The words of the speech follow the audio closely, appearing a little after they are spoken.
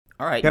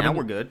All right, Kevin, now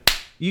we're good.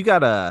 you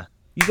got a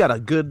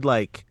good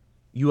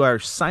you are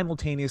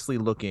simultaneously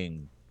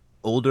looking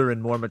older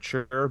and more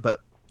mature,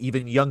 but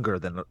even younger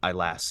than I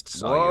last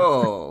saw you.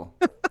 Whoa.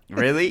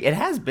 Really? It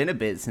has been a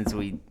bit since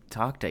we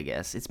talked, I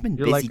guess. It's been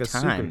You're busy like a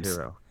times.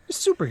 superhero. A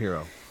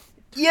superhero.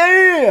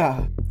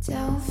 Yeah!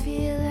 Don't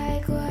feel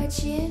like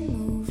watching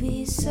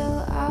movies,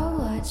 so I'll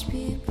watch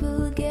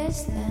people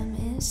guess them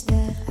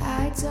instead.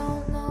 I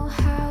don't know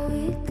how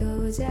it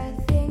goes, I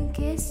think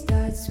it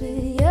starts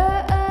with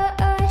your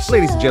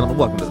Ladies and gentlemen,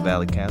 welcome to the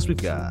Valley Cast. We've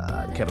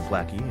got Kevin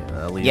Plackey,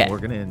 Liam Yeah.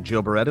 Morgan, and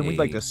Joe Beretta. And we'd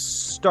like to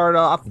start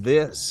off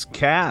this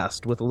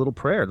cast with a little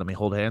prayer. Let me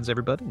hold hands,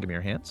 everybody. Give me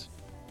your hands.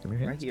 Give me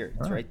your hands. Right here.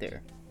 It's All right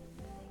there.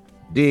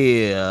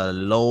 Dear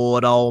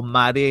Lord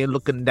Almighty,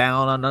 looking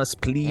down on us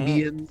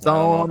plebeians I don't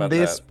know on about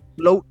this that.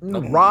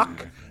 floating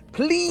rock,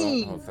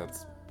 please, Oh,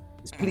 that's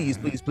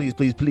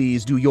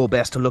please do your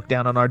best to look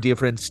down on our dear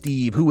friend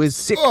Steve, who is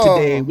sick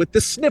today with the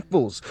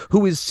sniffles,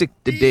 who is sick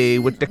today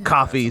with the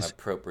coffees,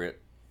 appropriate.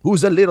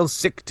 who's a little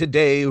sick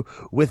today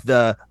with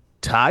the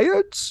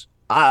tireds.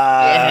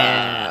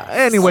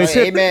 Anyways,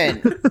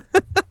 Amen.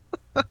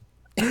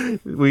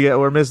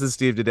 we're missing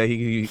Steve today.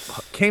 He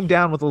came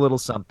down with a little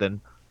something.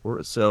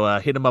 So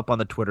hit him up on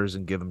the Twitters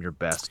and give him your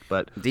best.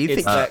 But Do you It's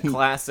think that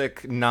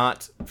classic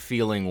not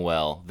feeling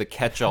well, the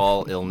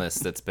catch-all illness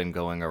that's been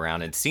going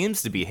around and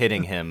seems to be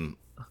hitting him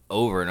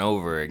over and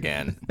over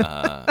again.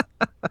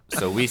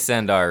 So we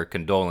send our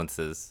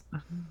condolences.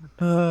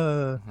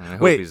 I hope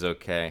wait, he's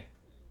okay.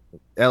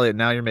 Elliot,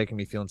 now you're making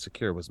me feel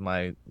insecure. Was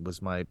my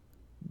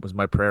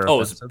prayer Oh,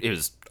 offensive? it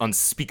was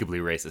unspeakably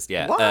racist.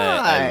 Yeah. Why?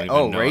 I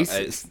don't even know.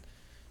 Racist.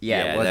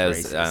 Yeah, it was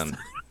that racist.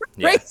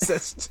 Yeah.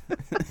 Racist.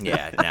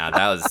 Yeah, no,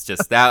 that was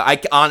just that.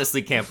 I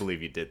honestly can't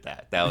believe you did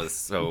that. That was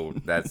so.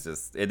 That's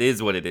just. It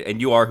is what it is,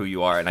 and you are who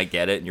you are, and I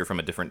get it. And you're from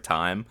a different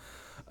time,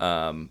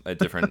 a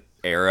different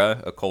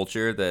era, a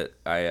culture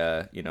that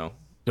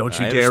Don't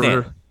you I dare!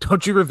 understand.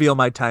 Don't you reveal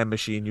my time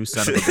machine, you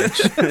son of a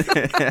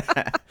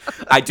bitch!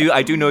 I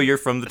do know you're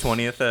from the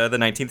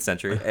 19th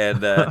century,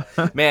 and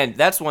man,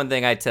 that's one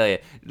thing I tell you.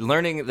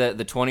 Learning that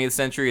the 20th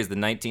century is the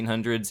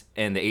 1900s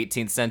and the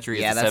 18th century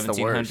is Yeah, the that's the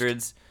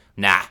 1700s.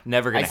 Nah,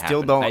 never gonna I happen.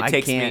 still don't- It I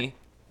takes can't- me.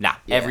 Nah,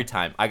 Yeah. every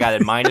time I got a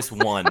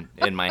 -1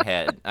 in my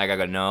head. I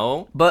gotta go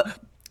no. But,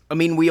 I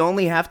mean, we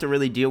only have to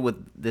really deal with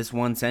this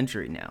one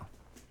century now.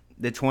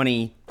 The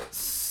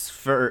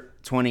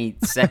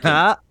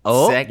 22nd.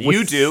 Oh,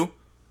 You do.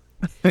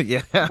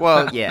 yeah.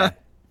 Well, yeah.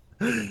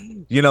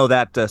 You know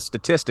that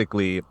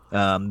statistically,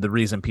 the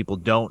reason people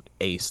don't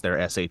ace their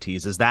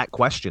SATs is that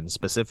question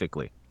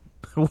specifically.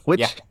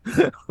 Which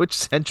which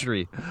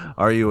century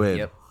are you in?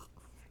 Yep.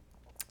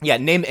 Yeah,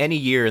 name any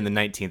year in the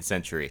 19th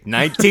century.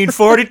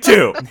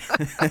 1942.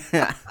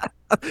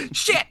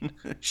 Shit.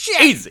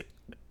 Easy.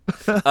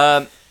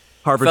 Harvard's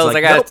Fellas,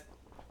 like,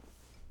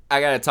 I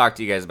gotta talk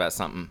to you guys about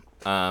something.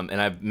 And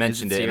I've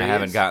mentioned it, and I serious?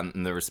 haven't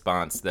gotten the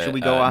response that. Should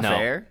we go off no.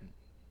 air?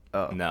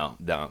 Oh. No.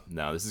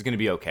 This is gonna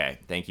be okay.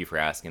 Thank you for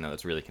asking. Though,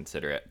 that's really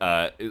considerate.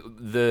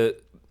 The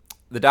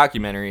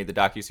documentary, the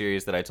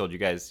docuseries that I told you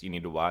guys you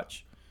need to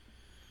watch.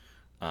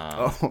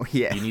 Oh,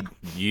 yeah.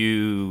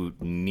 You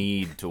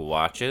need to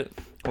watch it.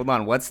 Hold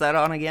on. What's that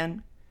on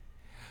again?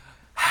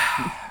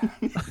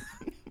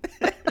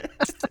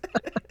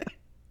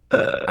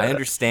 I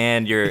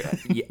understand you're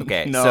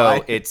okay. No, so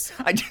I it's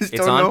just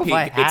it's don't on know if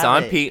I have it's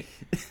on it.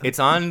 it's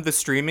on the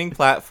streaming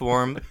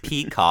platform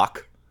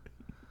Peacock.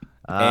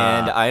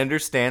 And I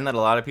understand that a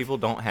lot of people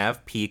don't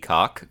have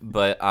Peacock,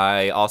 but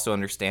I also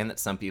understand that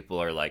some people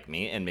are like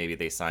me and maybe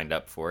they signed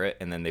up for it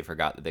and then they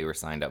forgot that they were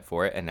signed up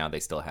for it and now they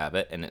still have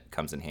it and it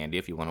comes in handy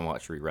if you want to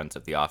watch reruns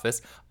of The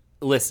Office.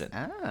 Listen,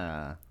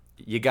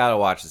 you gotta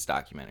watch this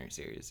documentary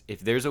series. If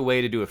there's a way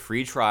to do a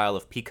free trial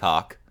of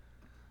Peacock,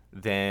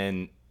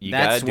 then you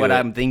gotta That's do what it.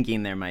 I'm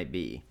thinking there might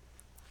be.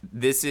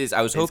 This is.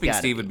 I was hoping gotta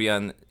Steve be. would be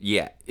on.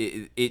 Yeah,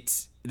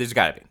 it's. There's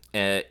gotta be.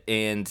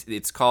 And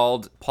it's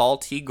called Paul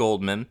T.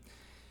 Goldman.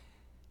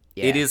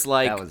 Yeah, It is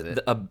like that was it.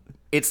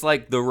 it's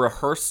like the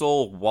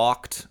rehearsal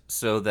walked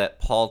so that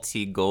Paul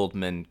T.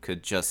 Goldman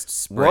could just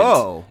sprint.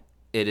 Whoa.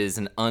 It is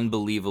an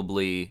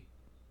unbelievably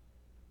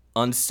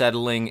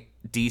unsettling,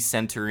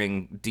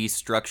 decentering,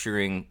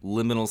 destructuring,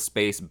 liminal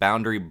space,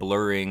 boundary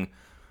blurring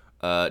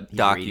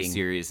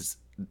docuseries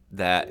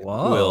that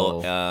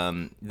will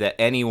that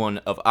anyone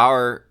of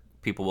our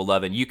people will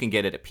love, and you can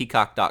get it at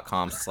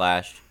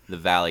peacock.com/the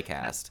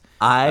Valleycast.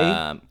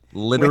 I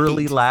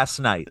literally wait. last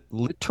night,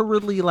 looked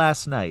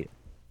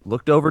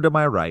over to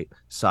my right,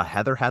 saw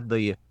Heather had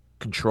the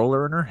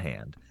controller in her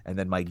hand, and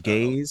then my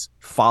gaze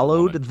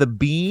followed the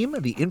beam,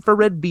 the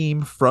infrared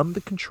beam from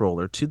the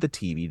controller to the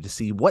TV to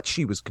see what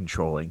she was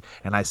controlling,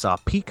 and I saw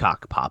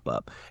Peacock pop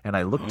up, and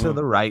I looked to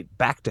the right,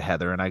 back to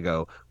Heather, and I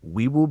go,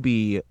 "We will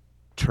be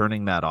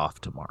turning that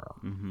off tomorrow."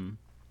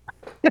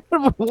 It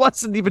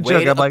wasn't even Wait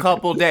joking. I'm a like,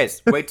 couple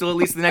days. Wait till at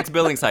least the next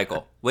billing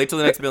cycle.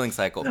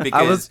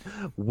 Because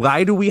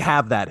why do we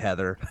have that,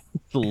 Heather?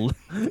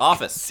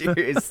 Office.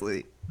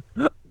 Seriously.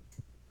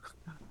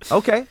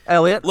 Okay,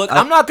 Elliot. Look,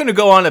 I'm not going to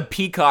go on a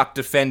Peacock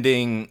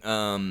defending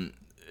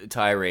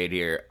tirade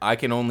here. I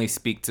can only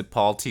speak to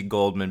Paul T.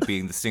 Goldman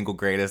being the single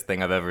greatest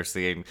thing I've ever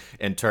seen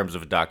in terms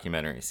of a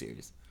documentary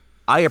series.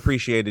 I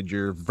appreciated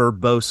your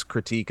verbose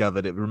critique of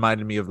it. It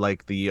reminded me of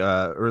like the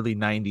early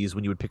 '90s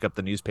when you would pick up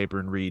the newspaper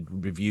and read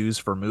reviews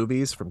for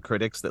movies from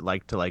critics that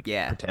like to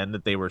pretend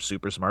that they were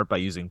super smart by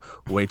using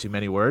way too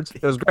many words.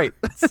 It was great.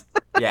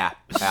 Yeah,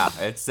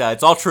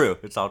 it's all true.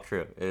 It's all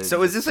true.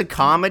 So is this a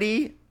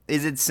comedy?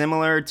 Is it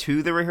similar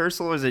to The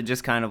Rehearsal, or is it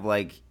just kind of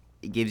like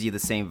it gives you the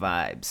same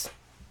vibes?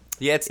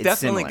 Yeah, it's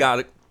definitely similar. got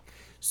it.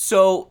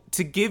 So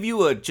to give you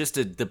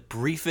the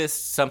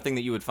briefest something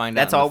that you would find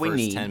That's out in all the we first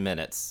need. 10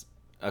 minutes.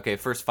 Okay,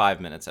 first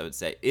 5 minutes, I would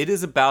say. It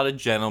is about a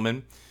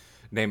gentleman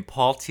named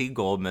Paul T.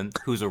 Goldman,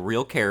 who's a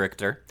real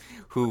character,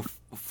 who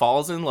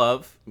falls in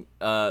love,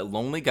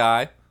 lonely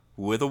guy,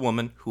 with a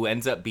woman who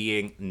ends up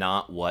being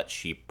not what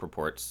she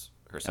purports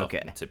herself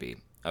to be.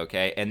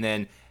 Okay, and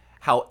then,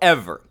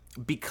 however,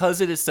 because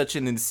it is such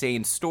an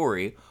insane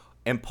story,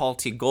 and Paul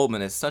T.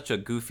 Goldman is such a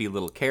goofy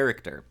little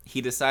character,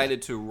 he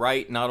decided to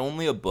write not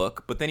only a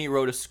book, but then he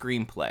wrote a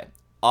screenplay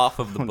off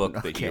of the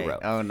book that he wrote.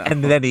 Oh no!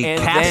 And then he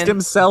cast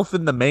himself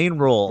in the main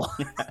role.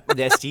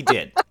 Yes, he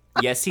did.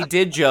 Yes, he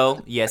did,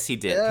 Joe. Yes, he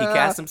did. He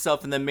cast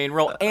himself in the main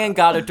role and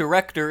got a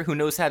director who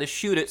knows how to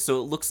shoot it so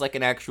it looks like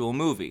an actual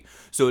movie.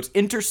 So it's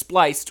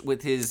interspliced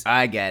with his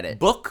I get it.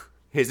 book,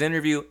 his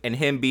interview, and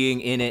him being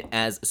in it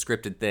as a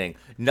scripted thing.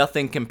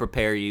 Nothing can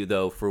prepare you,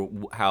 though, for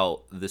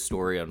how the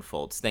story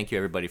unfolds. Thank you,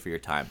 everybody, for your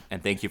time.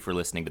 And thank you for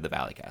listening to the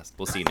Valleycast.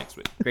 We'll see you next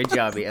week. Great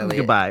job, Elliot.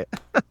 Goodbye.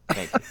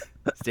 Thank you.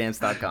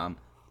 Stamps.com.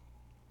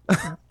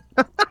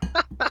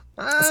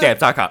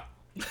 Stamp.com.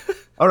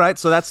 All right,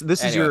 so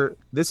this Anyway.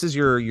 is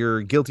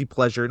your guilty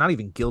pleasure. Not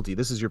even guilty.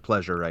 This is your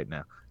pleasure right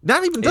now.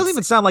 Doesn't It's-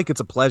 even sound like it's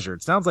a pleasure.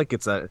 It sounds like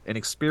it's an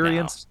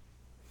experience.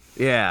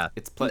 Yeah,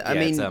 It's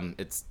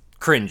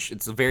cringe.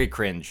 It's very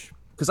cringe.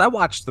 because I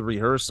watched The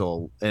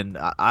Rehearsal and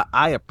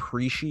I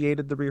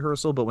appreciated The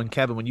Rehearsal, but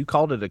when you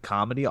called it a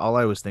comedy, all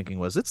I was thinking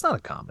was it's not a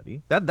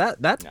comedy. That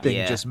thing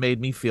Yeah. just made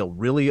me feel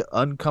really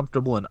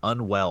uncomfortable and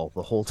unwell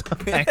the whole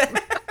time.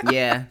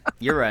 Yeah,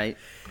 you're right.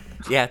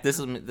 Yeah, this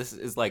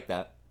is like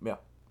that. Yeah.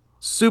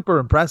 Super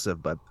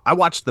impressive, but I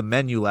watched The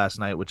Menu last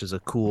night, which is a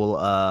cool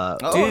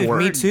Dude, horror-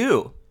 me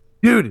too.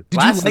 Dude, did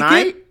Last you like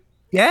night? it?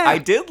 Yeah. I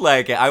did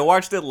like it. I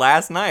watched it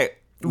last night.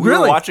 We were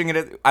Really? watching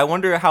it. I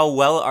wonder how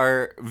well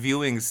our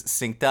viewings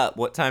synced up.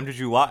 What time did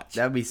you watch?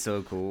 That'd be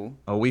so cool.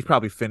 Oh, we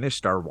probably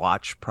finished our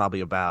watch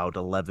probably about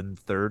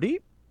 11:30.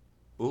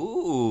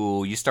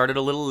 Ooh, you started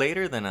a little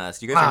later than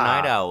us. You guys are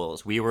night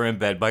owls. We were in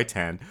bed by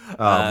 10.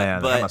 Oh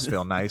man, but that must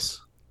feel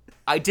nice.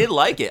 I did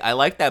like it. I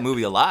liked that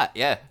movie a lot.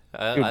 Yeah,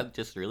 I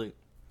just really,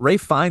 Ray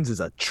Fiennes is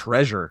a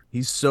treasure.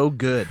 He's so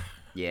good.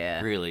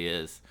 Yeah. really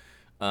is.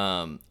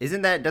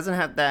 Doesn't that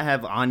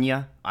have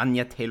Anya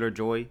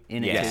Taylor-Joy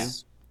in it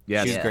Yes. too?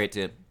 Yes. She's Yeah. great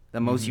too. The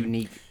most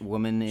unique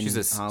woman in She's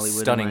a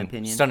Hollywood, stunning, in my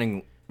opinion.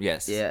 stunning.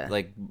 Yes. Yeah.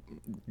 Like,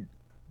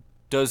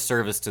 does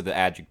service to the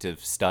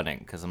adjective stunning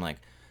because I'm like,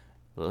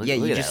 look, Yeah,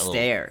 look you at just that little-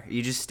 stare.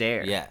 You just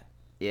stare. Yeah.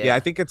 Yeah. Yeah, I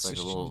think it's Like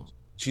a little.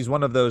 she's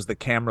one of those the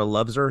camera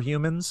loves her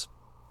humans.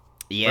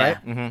 Yeah.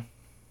 Right? Mhm.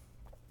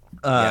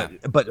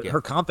 But Yeah.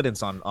 her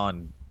confidence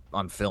on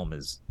film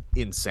is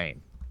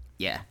insane.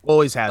 Yeah.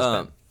 Always has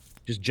Um, been.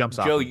 Just jumps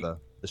off Joe, of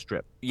the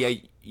strip. Yeah,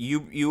 you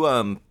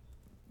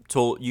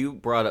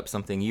brought up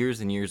something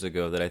years and years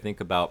ago that I think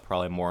about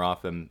probably more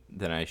often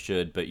than I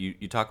should. But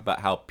you talk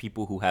about how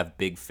people who have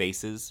big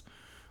faces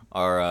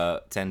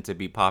are tend to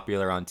be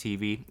popular on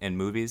TV and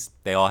movies.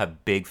 They all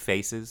have big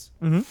faces.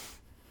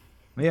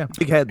 Yeah,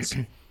 big heads,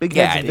 big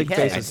Yeah, heads, I and think, big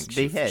heads. I faces, think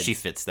Big heads. she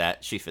fits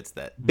that. She fits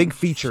that. big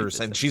features,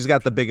 and she's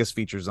got the biggest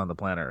features on the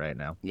planet right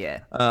now.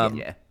 Yeah. Um,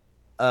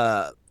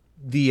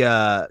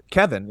 yeah.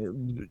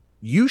 Kevin,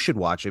 you should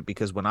watch it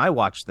because when I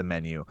watched The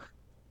Menu,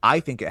 I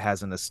think it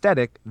has an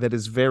aesthetic that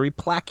is very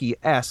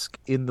Placky-esque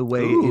in the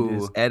way it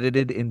is Ooh.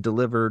 edited and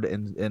delivered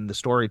and the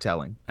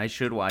storytelling. I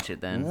should watch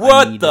it then. I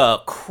What need- the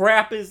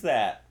crap is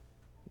that?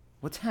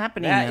 What's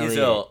happening, That is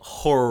a Elliot?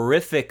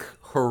 horrific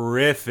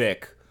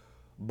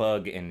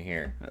bug in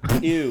here.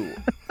 Ew.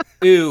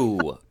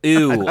 Ew.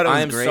 Ew. thought it was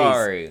I'm Grace.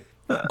 sorry.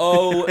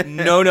 Oh,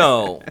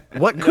 no.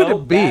 What could No,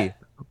 it be? that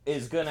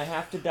is gonna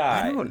have to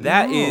die. I don't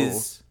That know.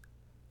 is.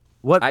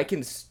 What I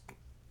can.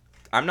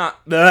 I'm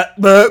not.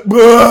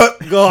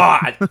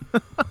 God.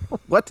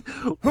 what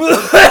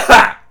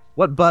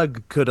what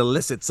bug could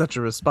elicit such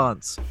a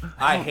response?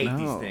 I hate know.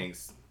 these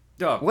things.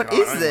 Oh, What God,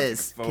 is I want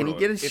this? a Can you photo.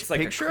 get a It's like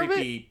picture a of it?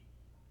 creepy...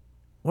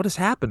 What is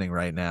happening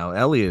right now?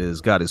 Elliot has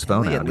got his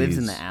phone Elliot out. lives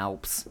in He's- the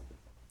Alps.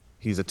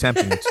 He's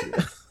attempting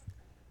to.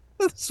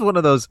 It's one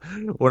of those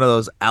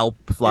Alp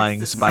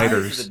flying It's the size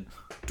of spiders.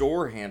 the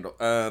door handle.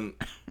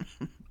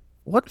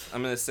 What?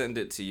 I'm gonna send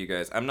it to you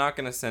guys. I'm not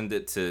gonna send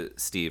it to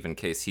Steve in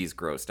case he's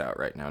grossed out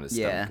right now and his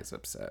Yeah. stomach is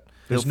upset.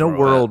 There's He'll no throw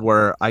world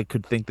where I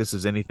could think this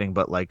is anything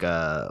but like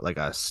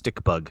a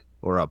stick bug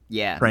or a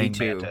Yeah, me praying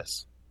too.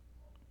 mantis.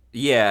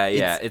 Yeah,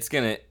 it's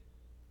gonna.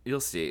 You'll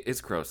see.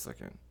 It's gross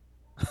looking.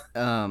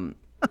 Um,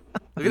 Look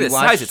We at this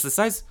watched- size. It's the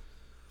size.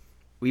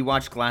 we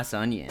watched Glass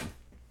Onion.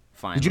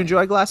 Finally. Did you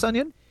enjoy Glass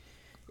Onion?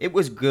 It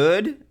was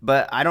good,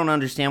 but I don't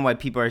understand why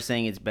people are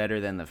saying it's better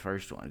than the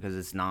first one because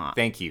it's not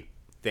Thank you. at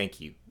Thank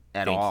you.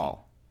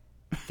 all.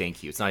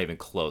 Thank you. It's not even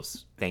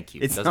close. Thank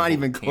you. It's Doesn't not hold a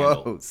even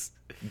candle. close.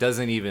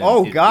 Doesn't even.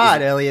 Oh it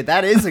God, isn't- Elliot,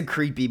 that is a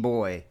creepy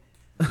boy.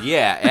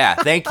 Yeah.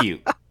 Thank you.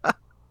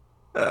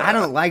 I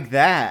don't like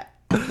that.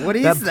 What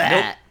is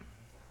that?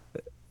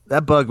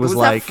 That bug was, Was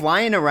like, that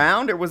flying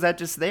around or was that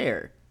just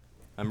there?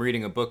 I'm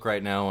reading a book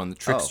right now on the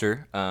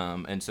trickster,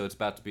 and so it's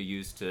about to be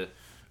used to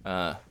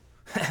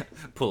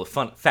pull a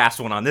fast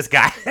one on this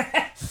guy.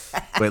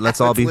 wait, let's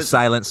all be listen.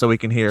 silent so we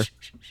can hear.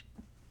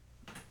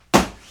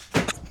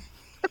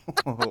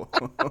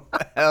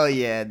 Hell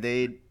yeah,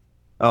 dude.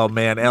 Oh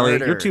man,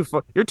 Elliot, Murder.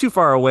 you're too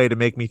far away to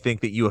make me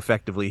think that you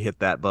effectively hit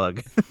that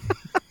bug.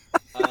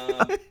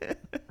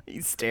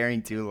 He's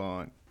staring too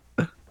long.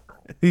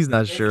 He's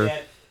not sure.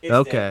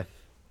 Okay.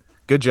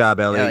 Good job,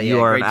 Elliot. Hell yeah,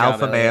 You are an great job,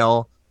 alpha Elliot.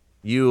 male.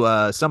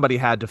 You somebody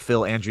had to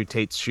fill Andrew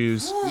Tate's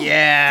shoes.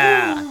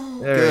 Yeah.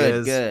 There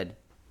good, he is.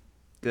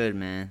 good,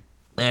 man.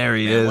 There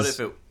he Man,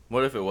 is.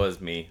 what if it was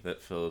me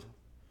that filled?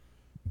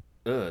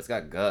 Ugh, it's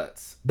got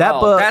guts. That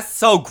oh, bug- that's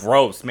so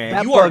gross, man.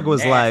 that you are bug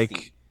was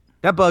nasty.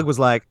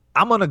 like,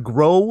 I'm gonna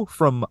grow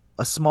from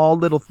a small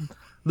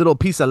little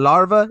piece of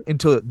larva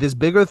into this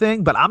bigger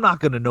thing, but I'm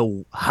not gonna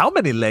know how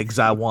many legs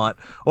I want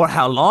or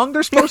how long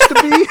they're supposed to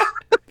be.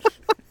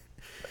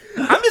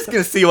 I'm just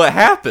gonna see what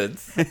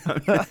happens.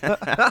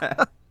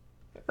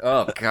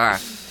 Oh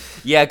gosh.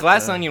 Yeah,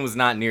 Glass Onion was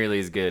not nearly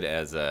as good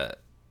as the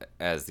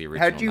original.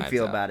 How'd you Knives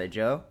feel Out. about it,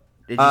 Joe?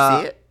 Did you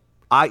see it?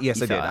 Yes,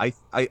 You I did. saw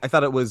it. I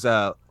thought it was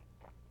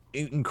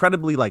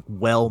incredibly like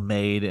well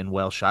made and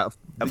well shot.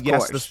 Of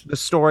yes, course. the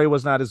story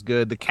was not as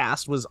good. The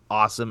cast was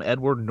awesome.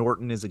 Edward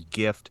Norton is a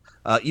gift.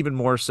 Even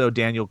more so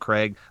Daniel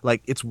Craig.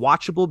 Like it's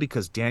watchable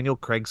because Daniel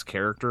Craig's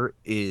character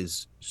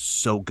is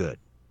so good.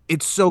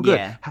 It's so good.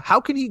 Yeah.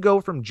 How can he go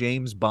from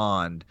James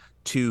Bond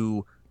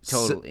to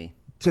Totally.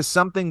 to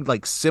something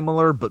like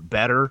similar but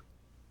better?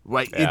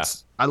 Right? Yeah.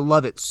 I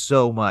love it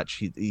so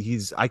much.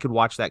 He's I could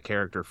watch that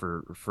character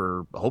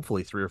for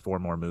hopefully 3 or 4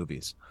 more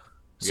movies.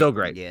 So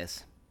great.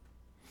 Yes.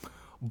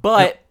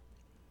 But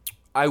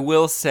I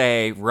will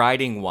say,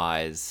 writing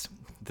wise,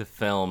 the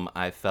film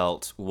I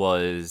felt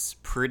was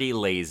pretty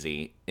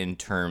lazy in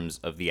terms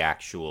of the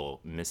actual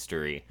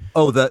mystery.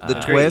 Oh, the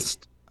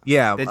twist.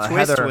 Yeah, The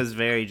twist Heather, was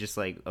very just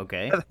like,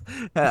 okay.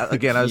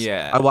 again.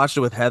 Yeah. I watched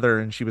it with Heather,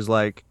 and she was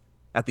like,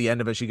 at the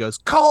end of it, she goes,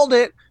 "Called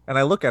it," and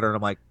I look at her and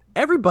I'm like,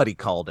 "Everybody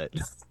called it."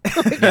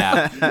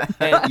 Yeah.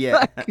 And,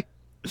 Yeah.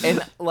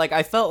 and like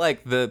I felt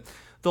like the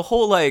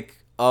whole like,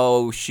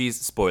 oh, she's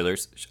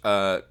spoilers.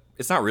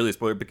 It's not really a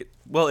spoiler because,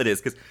 well, it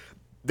is because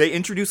they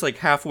introduce like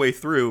halfway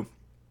through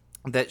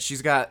that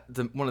she's got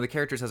one of the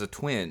characters has a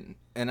twin,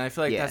 and I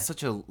feel like Yeah. that's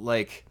such a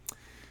like.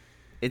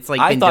 It's like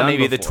I been thought done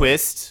maybe the before.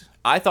 twist.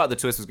 I thought the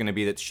twist was going to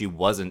be that she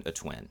wasn't a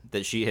twin,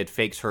 that she had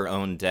faked her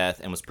own death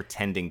and was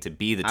pretending to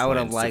be the I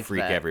would've twins to liked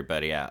freak that.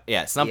 everybody out.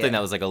 Yeah, something Yeah.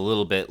 that was like a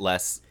little bit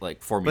less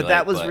like formulaic. But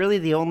that was really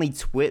the only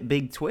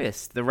big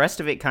twist. The rest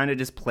of it kind of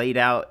just played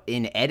out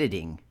in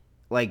editing,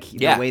 like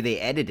Yeah. the way they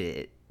edited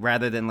it,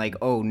 rather than like,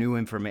 oh, new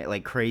information,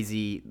 like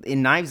crazy.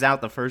 In Knives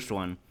Out, the first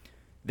one,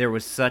 there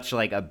was such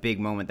like a big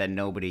moment that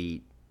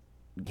nobody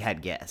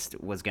had guessed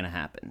was gonna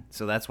happen.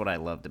 So that's what I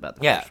loved about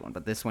the Yeah. first one.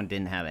 But this one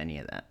didn't have any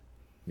of that.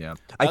 Yeah,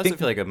 I also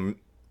feel like a.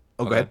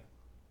 Oh, go ahead.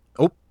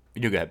 Oh,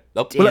 You go ahead.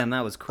 Oh, Damn,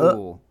 that was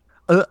cool.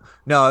 no,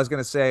 I was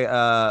gonna say.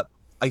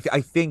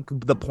 I think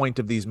the point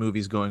of these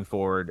movies going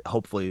forward,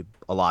 hopefully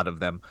a lot of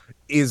them,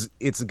 is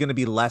it's going to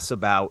be less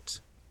about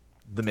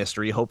the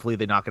mystery. Hopefully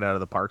they knock it out of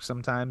the park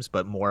sometimes,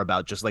 but more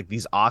about just like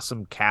these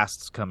awesome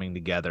casts coming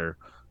together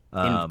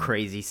In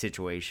crazy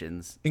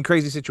situations. in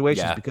crazy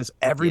situations Yeah. because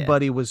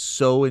everybody was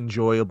so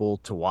enjoyable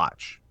to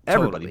watch.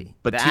 Everybody, Totally.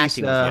 but The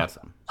acting was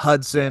awesome.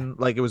 Hudson,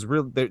 like it was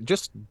real. They're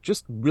just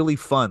really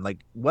fun. Like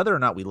whether or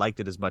not we liked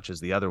it as much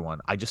as the other one,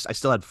 I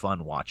still had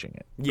fun watching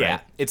it. yeah,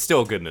 right? it's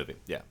still a good movie.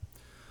 Yeah.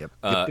 Yep.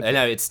 And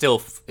it's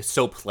still it's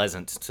so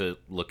pleasant to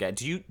look at.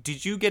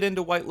 Did you get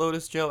into White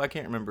Lotus, Joe? I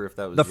can't remember if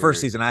that was The your-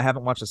 first season. I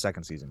haven't watched the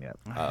second season yet.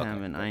 I okay,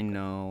 haven't. I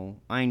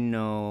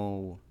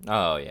know.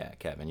 Oh yeah,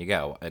 Kevin, you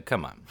got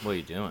come on. What are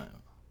you doing?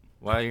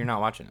 Why are you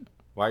not watching it?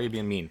 Why are you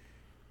being mean?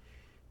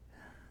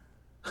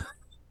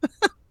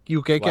 You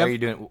okay, Why are Kev? you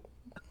doing?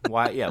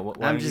 Why? Yeah. Why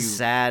I'm are just you,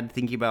 sad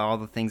thinking about all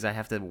the things I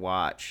have to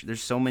watch.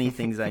 There's so many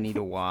things I need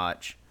to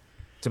watch.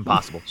 It's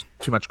impossible. It's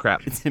too much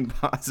crap. It's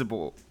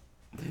impossible.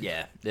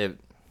 Yeah. Yeah.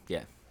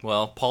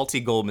 Well, Paul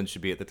T. Goldman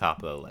should be at the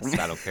top of the list.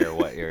 I don't care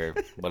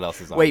what else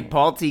is on. Wait, there.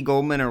 Paul T.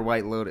 Goldman or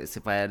White Lotus?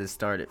 If I had to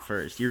start it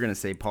first, you're gonna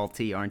say Paul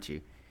T, aren't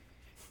you?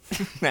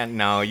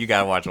 No, you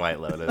gotta watch White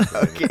Lotus.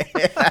 Okay.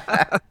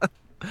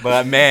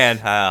 But man,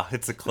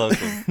 it's a close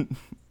one.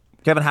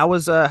 Kevin, how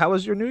was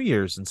your New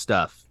Year's and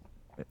stuff?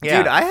 Yeah.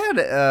 Dude, I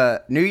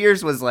had New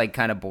Year's was like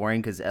kind of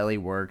boring because Ellie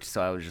worked,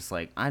 so I was just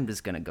like, I'm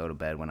just gonna go to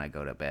bed when I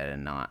go to bed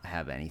and not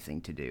have anything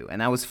to do,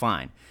 and that was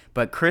fine.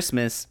 But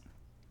Christmas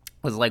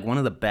was like one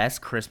of the best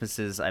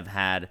Christmases I've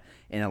had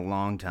in a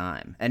long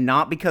time, and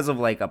not because of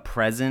like a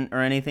present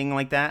or anything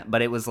like that,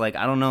 but it was like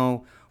I don't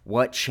know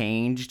what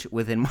changed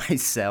within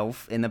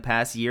myself in the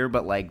past year,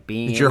 but like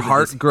being Did able your to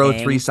heart just grow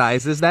hang- 3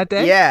 sizes that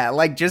day? Yeah,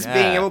 like just being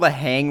Yeah. able to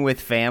hang with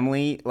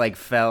family like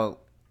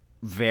felt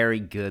very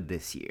good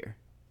this year.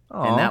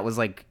 Aw. And that was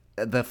like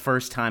the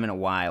first time in a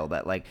while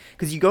that like,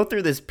 because you go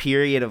through this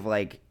period of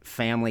like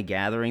family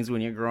gatherings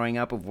when you're growing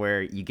up, of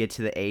where you get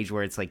to the age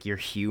where it's like your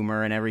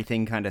humor and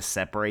everything kind of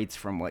separates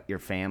from what your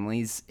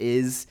family's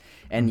is,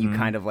 and you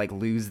kind of like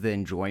lose the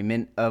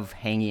enjoyment of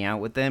hanging out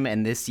with them.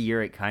 And this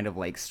year it kind of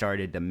like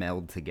started to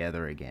meld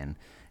together again,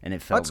 and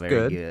it felt That's very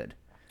good. good.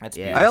 That's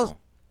Yeah. beautiful.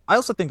 I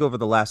also think over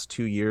the last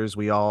 2 years,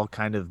 we all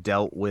kind of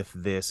dealt with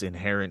this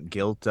inherent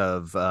guilt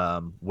of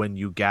when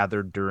you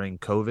gathered during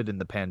COVID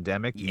and the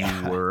pandemic,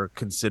 Yeah. you were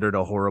considered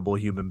a horrible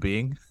human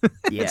being.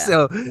 Yeah.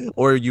 So,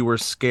 or you were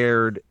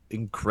scared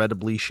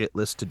incredibly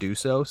shitless to do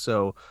so.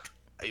 So,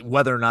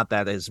 whether or not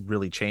that has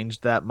really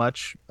changed that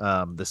much,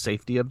 the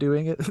safety of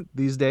doing it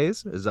these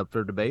days is up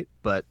for debate.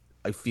 But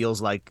it feels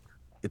like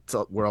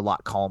we're a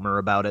lot calmer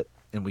about it,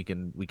 and we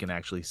can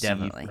actually see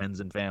Definitely.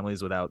 friends and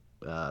families without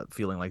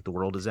feeling like the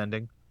world is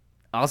ending.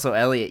 Also,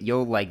 Elliot,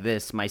 you'll like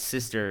this. My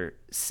sister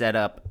set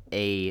up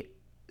a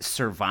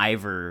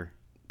Survivor,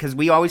 because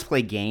we always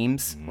play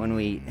games when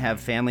we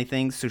have family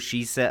things. So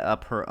she set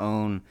up her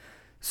own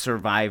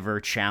Survivor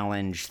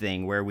challenge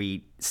thing where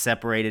we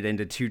separated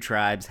into 2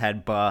 tribes,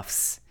 had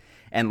buffs,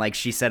 and like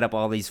she set up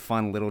all these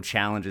fun little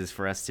challenges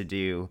for us to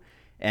do,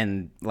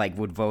 and like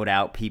would vote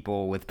out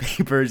people with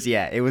papers.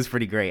 Yeah, it was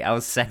pretty great. I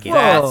was second.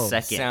 Whoa.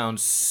 Second.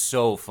 Sounds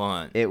so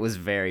fun. It was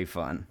very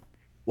fun.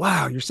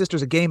 Wow, your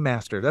sister's a game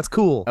master. That's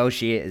cool. Oh,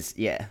 she is.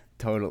 Yeah,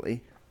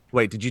 totally.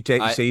 Wait, did you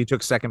say you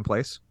took second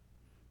place?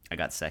 I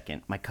got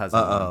second. My cousin.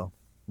 won. Uh-oh.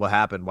 What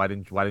happened? Why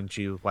didn't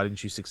you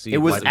succeed? It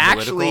was Why did-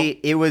 actually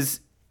it was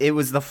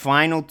the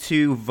final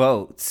 2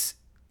 votes,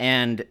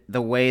 and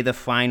the way the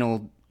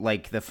final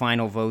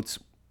votes,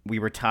 we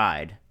were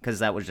tied, because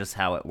that was just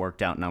how it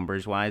worked out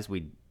numbers wise.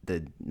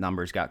 The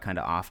numbers got kind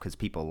of off because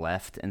people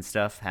left and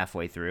stuff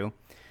halfway through.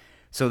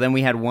 So then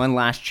we had one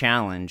last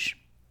challenge,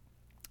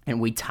 and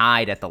we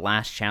tied at the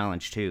last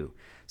challenge too.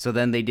 So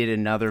then they did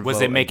another. Was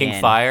vote it making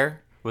again.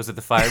 fire? Was it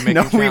the fire making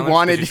No, challenge? we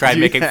wanted Did you to try do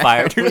making that.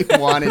 fire? We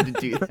wanted to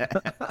do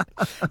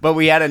that, but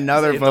we had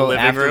another In the vote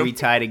living after room? we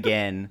tied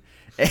again,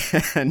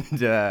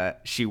 and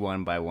she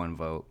won by 1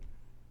 vote.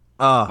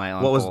 Oh,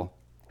 My what was uncle,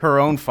 her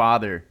own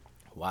father.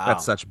 Wow.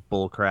 that's such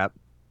bull crap.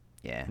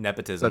 Yeah,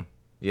 Nepotism.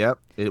 Yep,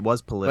 it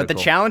was political. but the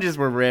challenges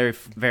were very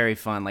very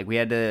fun. Like we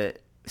had to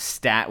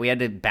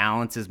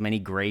balance as many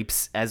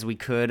grapes as we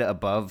could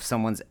above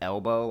someone's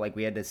elbow. Like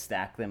we had to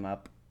stack them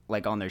up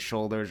like on their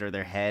shoulders or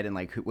their head, and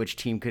like which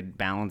team could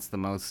balance the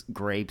most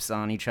grapes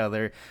on each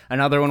other.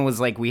 Another one was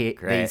like they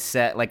Great.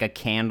 set like a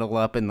candle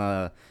up in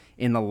the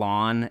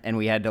lawn, and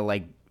we had to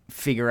like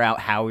figure out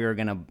how we were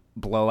gonna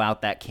blow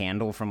out that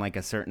candle from like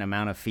a certain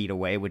amount of feet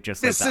away with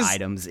just like This the is-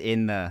 items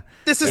in the.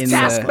 This is in the-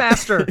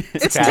 Taskmaster.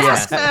 It's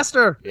Taskmaster.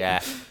 Taskmaster.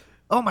 Yeah.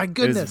 Oh my It was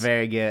goodness.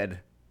 very good.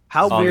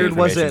 How All the weird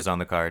was information's it? on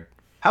the card.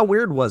 How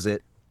weird was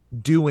it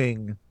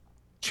doing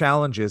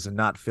challenges and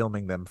not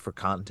filming them for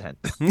content?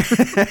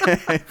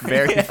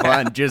 Very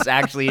fun. Just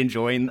actually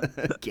enjoying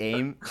the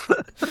game.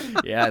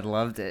 Yeah, I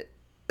loved it.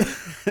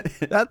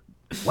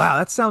 Wow,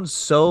 that sounds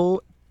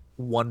so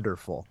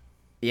wonderful.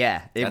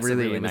 Yeah, it That's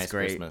really, a really was nice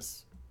great.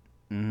 Christmas.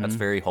 That's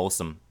very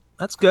wholesome.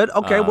 That's good.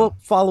 Okay, well,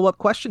 follow-up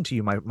question to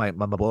you, my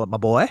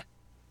boy.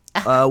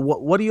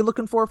 What are you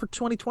looking for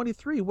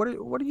 2023? What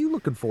are you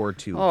looking forward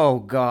to? Oh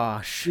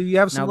gosh. Do you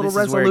have some now, little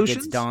this is where it gets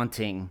resolutions?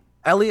 daunting,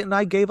 Elliot and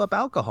I gave up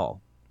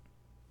alcohol.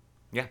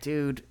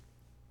 dude.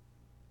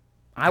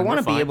 I And we're want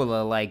to be fine. able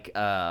to like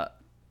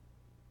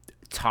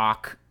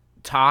talk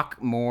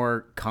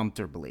more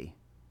comfortably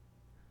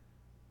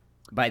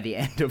by the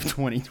end of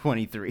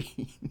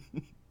 2023.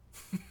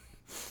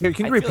 Here,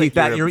 can you I feel repeat like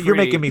that? you're You're a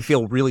making pretty- me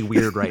feel really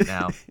weird right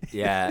now.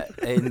 Yeah,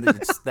 and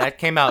that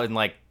came out in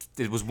like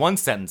it was 1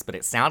 sentence, but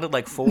it sounded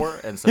like 4,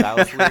 and so that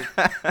was weird.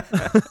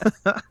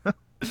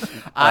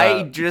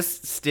 I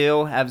just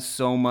still have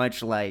so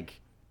much like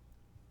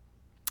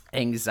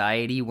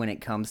anxiety when it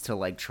comes to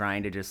like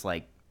trying to just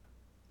like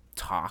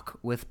talk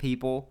with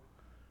people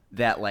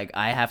that like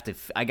I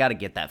got to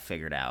get that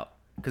figured out,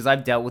 because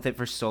I've dealt with it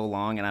for so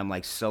long and I'm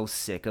like so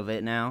sick of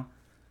it now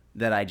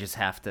that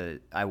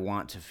I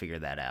want to figure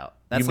that out.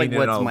 That's You like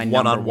mean in what's a my number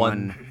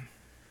one-on-one one.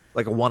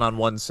 Like a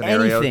one-on-one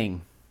scenario.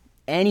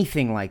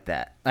 Anything like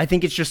that. I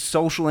think it's just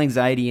social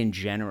anxiety in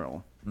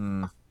general.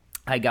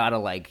 I gotta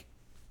like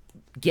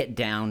get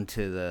down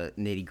to the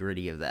nitty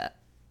gritty of that.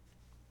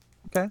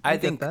 Okay, I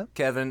get think that.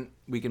 Kevin,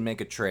 we can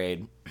make a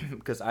trade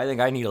because I think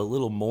I need a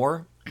little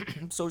more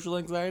social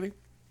anxiety.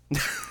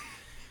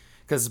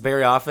 Because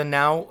very often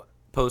now,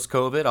 post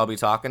COVID, I'll be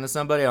talking to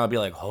somebody and I'll be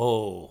like,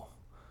 "Oh,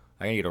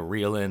 I need to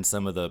reel in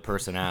some of the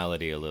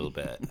personality a little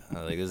bit.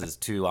 Like this is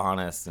too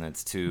honest and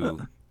it's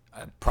too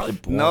probably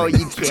boring. No,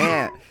 you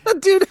can't.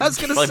 Dude, I was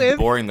gonna probably say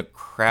boring the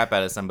crap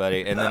out of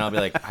somebody, and then I'll be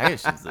like, I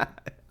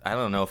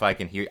don't know if I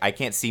can hear. I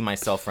can't see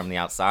myself from the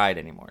outside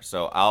anymore.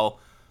 So I'll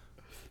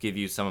give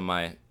you some of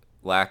my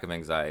lack of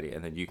anxiety,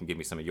 and then you can give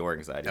me some of your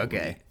anxiety.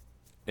 Okay.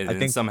 And I then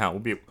think- somehow we'll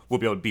be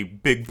able to be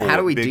big boys. How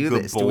do we big do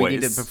good this? Boys. Do we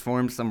need to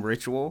perform some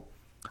ritual?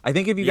 I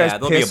think if you Yeah, guys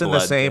there'll be a piss in the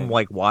blood same thing.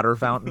 like water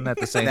fountain at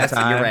the same That's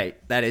time, you're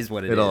right. That is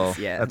what it is.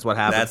 Yeah, that's what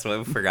happens. That's what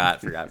we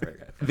forgot. The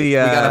we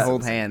gotta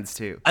hold hands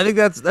too. I think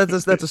that's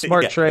a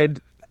smart Yeah.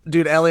 trade,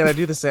 dude. Elliot, I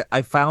do the same.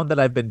 I found that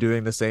I've been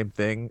doing the same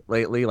thing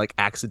lately, like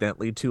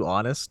accidentally too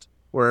honest.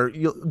 Where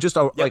you just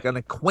like an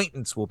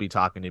acquaintance will be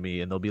talking to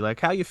me and they'll be like,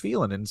 "How you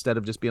feeling?" And instead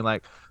of just being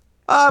like,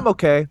 "I'm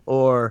okay,"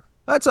 or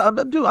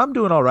I'm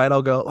doing all right,"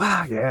 I'll go,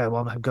 "Ah, yeah,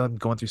 well, I'm going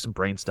through some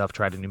brain stuff.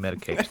 Tried a new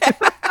medication.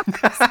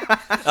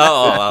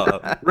 Oh.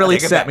 Really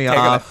Take it set back, me take it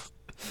back. off."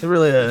 It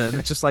really,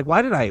 it's just like,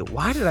 why did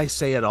I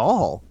say it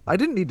all? I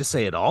didn't need to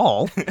say it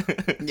all.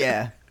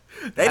 Yeah,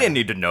 They didn't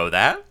need to know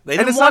that. They And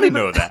didn't it's want not to even,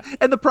 know that.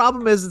 And the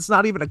problem is, it's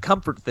not even a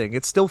comfort thing.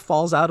 It still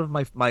falls out of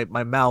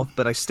my mouth,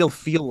 but I still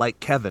feel like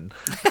Kevin.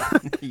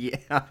 yeah.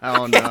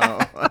 Oh no.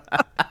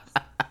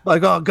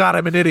 Like, oh God,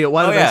 I'm an idiot.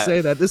 Why Oh, did I yeah.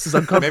 say that? This is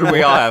uncomfortable.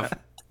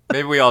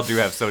 Maybe we all do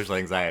have social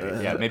anxiety.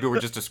 Yeah, maybe we're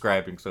just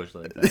describing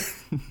social anxiety.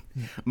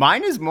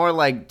 Mine is more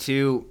like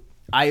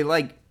I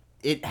like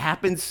it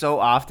happens so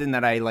often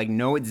that I like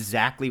know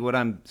exactly what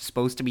I'm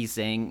supposed to be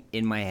saying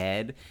in my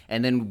head,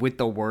 and then with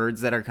the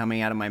words that are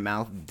coming out of my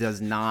mouth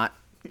does not.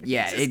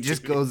 Yeah, it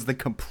just goes the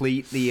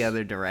completely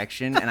other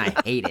direction, and I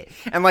hate it.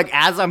 And like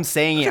as I'm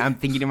saying it, I'm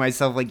thinking to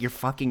myself like, "You're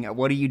fucking.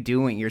 What are you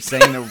doing? You're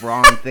saying the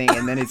wrong thing."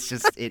 And then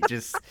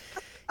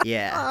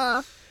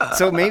yeah.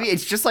 So maybe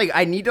it's just like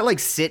I need to like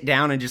sit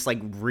down and just like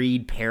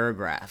read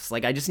paragraphs.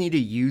 Like I just need to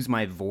use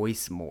my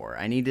voice more.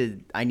 I need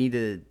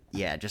to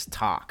yeah, just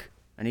talk.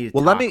 I need to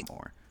Well, talk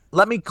more.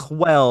 let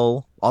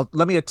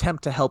me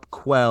attempt to help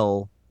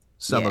quell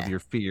some of Yeah. your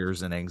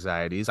fears and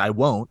anxieties. I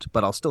won't,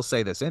 but I'll still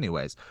say this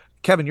anyways.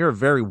 Kevin, you're a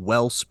very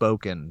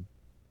well-spoken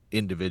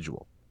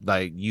individual.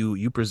 Like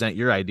you present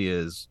your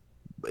ideas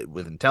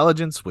with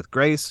intelligence, with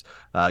grace.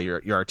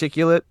 You're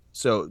articulate,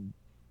 so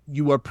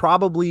you are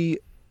probably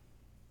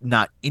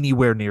not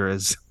anywhere near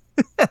as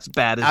as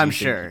bad as I'm you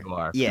think sure. you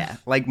are. Yeah,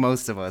 like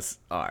most of us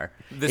are.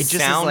 The It just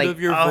is sound like, of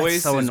your oh, it's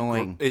voice so is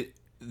annoying.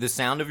 The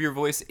sound of your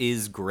voice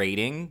is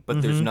grating,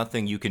 but there's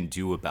nothing you can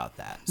do about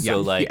that. Yeah.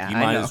 So like Yeah, you I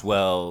might know. as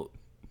well.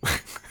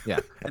 Yeah,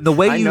 and the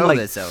way I you know like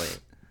this, Elliot.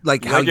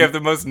 like how Like you have the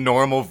most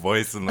normal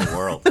voice in the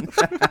world.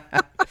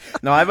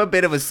 No, I have a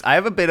bit of a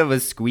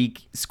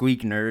squeak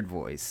nerd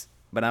voice,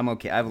 but I'm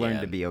okay. I've learned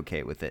Yeah. to be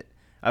okay with it.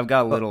 I've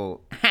got a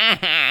little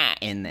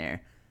in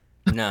there.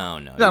 No.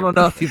 I don't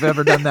know if you've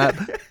ever done that,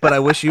 but I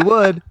wish you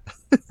would.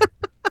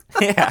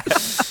 Yeah.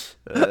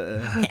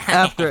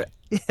 After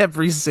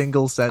every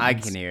single sentence. I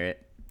can hear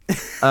it.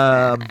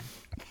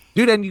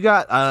 Dude, and you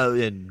got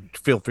and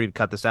feel free to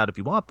cut this out if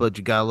you want, but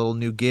you got a little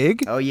new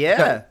gig. Oh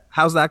yeah.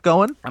 How's that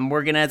going? I'm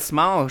working at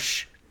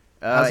Smosh.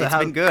 How's it- It's how-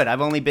 been good.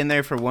 I've only been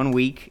there for 1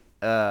 week,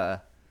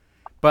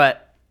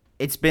 but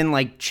it's been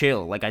like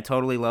chill. Like I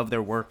totally love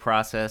their work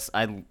process.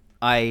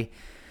 I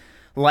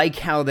like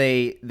how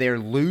they're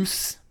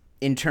loose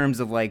in terms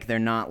of like they're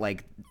not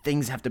like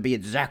things have to be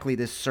exactly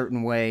this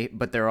certain way,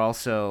 but they're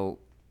also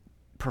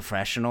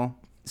professional.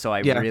 So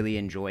I Yeah. really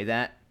enjoy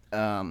that.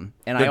 And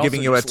I They're also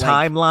giving you a just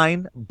like-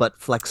 timeline, but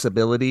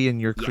flexibility in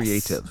your Yes.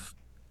 creative.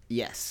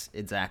 Yes,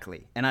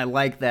 exactly. And I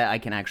like that I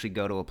can actually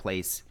go to a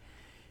place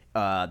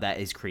that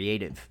is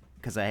creative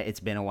because it's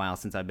been a while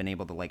since I've been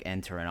able to like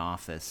enter an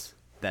office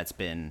that's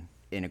been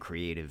in a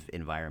creative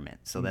environment.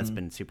 So that's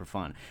been super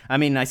fun. I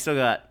mean, I still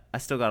got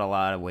a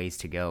lot of ways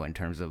to go in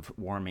terms of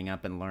warming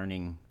up and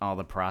learning all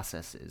the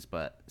processes,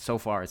 but so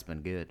far it's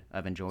been good.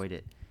 I've enjoyed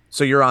it.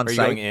 So you're on Are you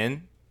site. going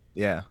in?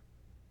 Yeah.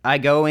 I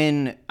go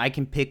in, I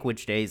can pick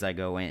which days I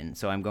go in.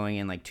 So I'm going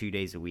in like 2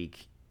 days a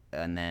week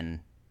and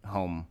then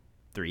home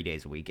 3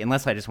 days a week.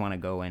 Unless I just want to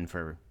go in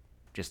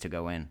just to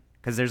go in.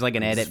 Because there's like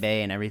an edit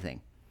bay and everything.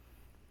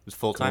 It was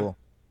full time. Cool.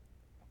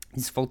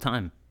 It's full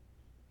time.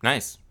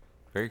 Nice.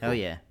 Very cool. Hell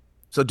yeah.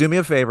 So do me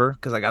a favor,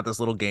 because I got this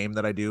little game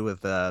that I do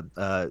with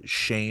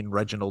Shane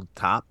Reginald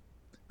Top.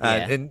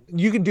 Yeah. And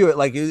you can do it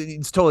like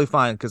it's totally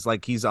fine because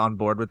like he's on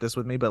board with this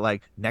with me. But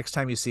like next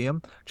time you see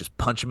him, just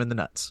punch him in the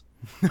nuts.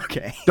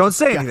 Okay. Don't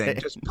say Got anything.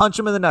 it. Just punch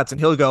him in the nuts, and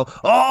he'll go,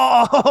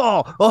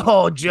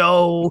 "Oh,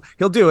 Joe."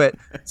 He'll do it.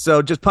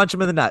 So just punch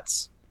him in the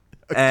nuts,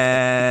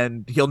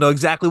 and he'll know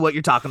exactly what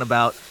you're talking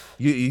about.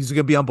 He's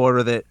gonna be on board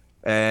with it,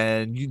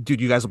 and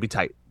dude, you guys will be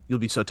tight. You'll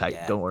be so tight.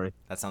 Yeah. Don't worry.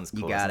 That sounds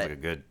You cool. got that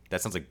sounds it. like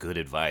that sounds like good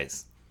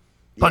advice.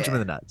 Punch him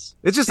Yeah. in the nuts.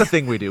 It's just a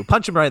thing we do.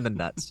 Punch him right in the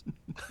nuts.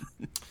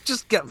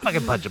 Just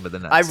fucking punch him in the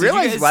nuts. I you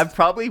realize guys- I'm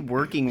probably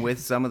working with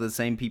some of the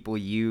same people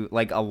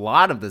like a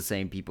lot of the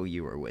same people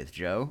you were with,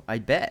 Joe. I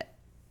bet.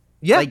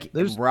 yeah, Like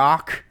there's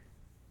Rock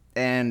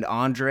and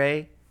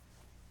Andre.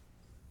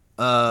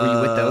 were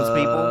you with those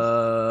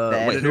people? The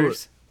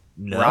editors?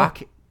 No.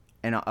 Rock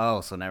and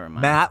so never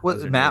mind. Matt was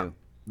Those are Matt. new.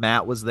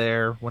 Matt was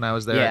there when I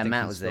was there. Yeah, I think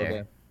Matt he's was still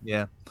there.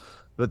 Yeah,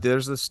 but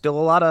there's still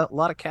a lot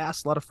of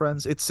cast, a lot of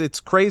friends. It's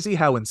crazy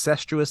how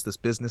incestuous this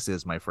business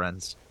is, my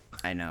friends.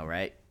 I know,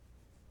 right?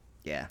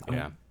 Yeah.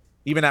 Yeah.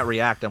 Even at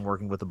React, I'm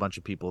working with a bunch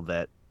of people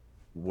that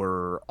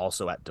were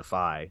also at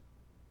Defy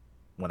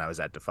when I was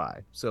at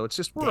Defy. So it's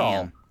just we're all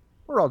Damn.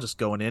 We're all just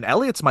going in.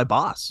 Elliot's my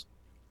boss.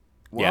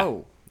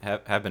 Whoa. Yeah,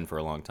 have been for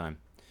a long time.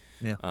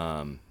 Yeah.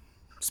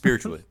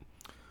 Spiritually.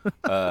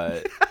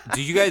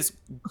 Do you guys,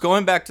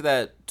 going back to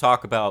that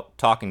talk about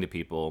talking to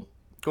people,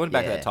 going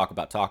back to Yeah. that talk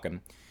about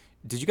talking,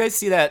 did you guys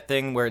see that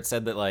thing where it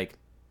said that like,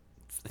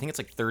 I think it's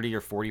like 30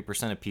 or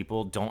 40% of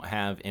people don't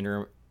have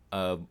inner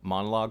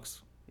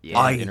monologues?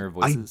 Yeah. Inner I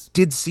voices?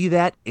 did see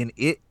that, and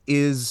it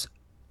is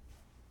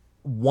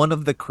one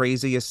of the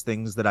craziest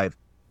things that I've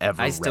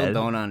ever I still read.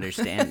 don't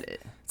understand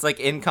it. It's like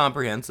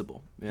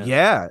incomprehensible.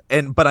 Yeah,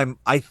 but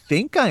I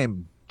think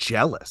I'm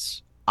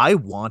jealous. I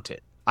want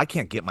it. I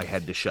can't get my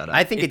head to shut up.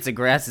 I think it's a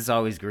grass is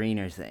always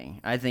greener thing.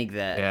 I think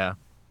that yeah.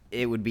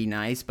 it would be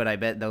nice, but I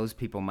bet those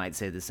people might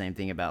say the same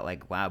thing about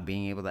like, wow,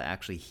 being able to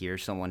actually hear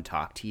someone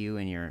talk to you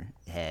in your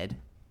head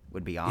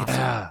would be awesome.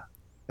 Yeah.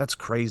 That's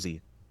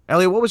crazy.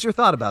 Elliot, what was your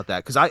thought about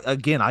that? Because I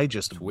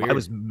weird.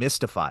 was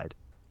mystified.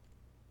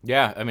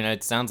 Yeah, I mean,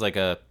 it sounds like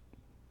a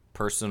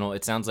personal.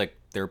 It sounds like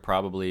they're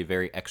probably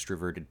very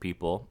extroverted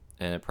people,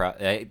 and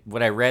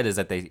what I read is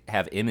that they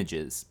have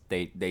images.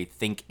 They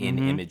think in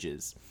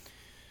images.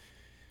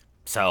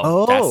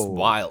 So that's Oh.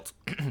 wild.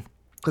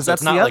 Because So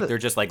that's it's not the like other. they're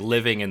just like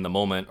living in the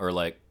moment or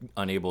like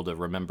unable to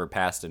remember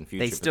past and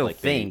future. They but, still like,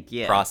 think, they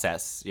yeah.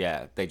 process.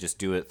 Yeah, they just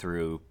do it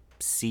through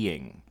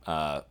seeing,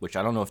 which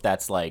I don't know if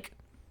that's like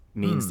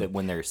means that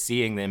when they're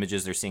seeing the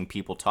images, they're seeing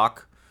people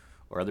talk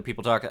or other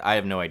people talk. I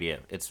have no idea.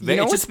 It's You know it's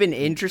what's just been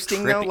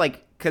interesting though, trippy.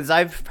 like, because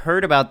I've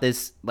heard about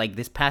this like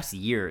this past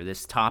year.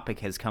 This topic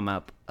has come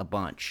up a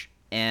bunch,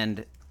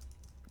 and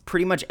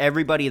pretty much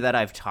everybody that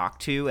I've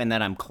talked to and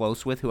that I'm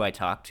close with, who I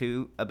talk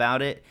to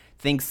about it,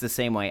 thinks the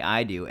same way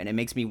I do, and it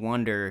makes me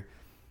wonder: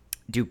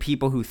 do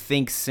people who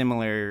think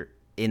similar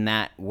in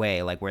that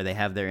way, like where they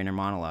have their inner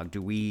monologue,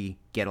 do we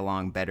get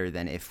along better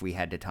than if we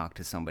had to talk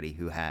to somebody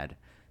who had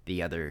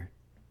the other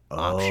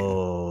option?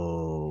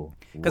 Oh.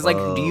 Because like,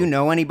 do you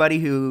know anybody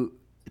who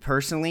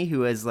personally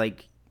who has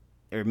like,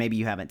 or maybe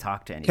you haven't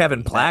talked to anybody?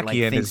 Kevin that, like,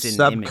 Plackey and his thinks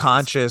in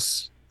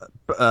subconscious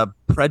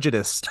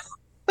prejudice?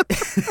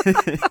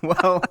 images?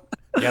 Well,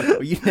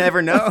 you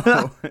never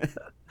know.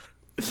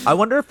 I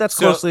wonder if that's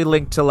So- closely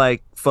linked to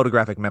like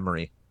photographic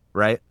memory,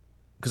 right?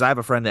 Because I have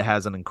a friend that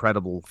has an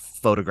incredible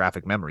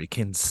photographic memory,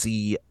 can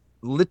see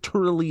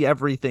literally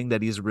everything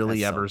that he's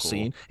really That's so ever cool.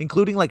 seen,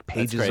 including like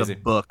pages crazy.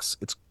 of books.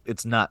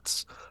 It's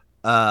nuts.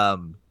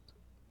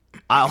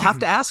 I'll have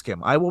to ask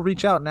him. I will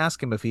reach out and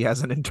ask him if he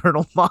has an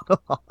internal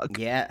monologue.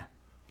 Yeah.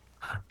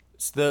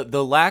 So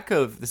the lack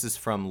of, this is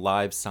from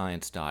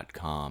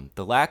livescience.com,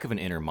 the lack of an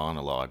inner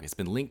monologue has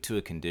been linked to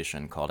a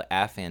condition called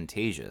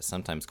aphantasia,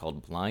 sometimes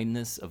called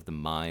blindness of the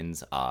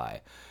mind's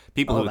eye.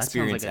 People Oh, who that sounds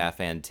like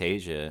experience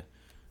aphantasia,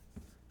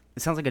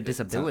 It sounds like a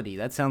disability.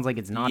 That sounds like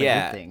it's not a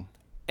Yeah. good thing.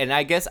 and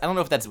I guess, I don't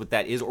know if that's what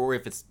that is or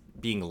if it's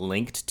being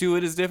linked to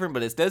it is different,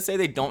 but it does say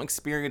they don't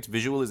experience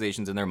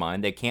visualizations in their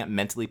mind. They can't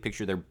mentally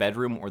picture their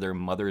bedroom or their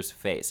mother's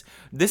face.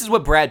 This is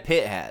what Brad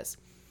Pitt has.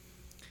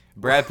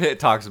 Brad Pitt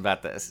talks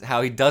about this,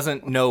 how he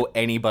doesn't know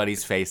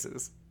anybody's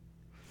faces.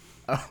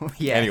 Oh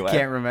yeah. Anyway.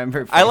 Can't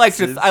remember. I like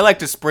faces.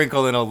 to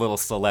sprinkle in a little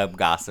celeb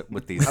gossip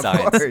with these Of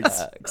science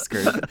course.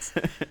 excursions.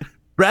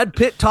 Brad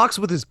Pitt talks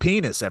with his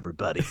penis,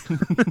 everybody.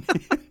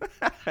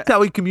 That's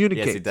how he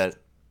communicates. Yes, he does.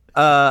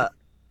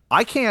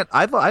 I can't.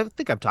 I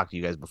think I've talked to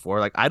you guys before.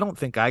 Like, I don't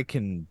think I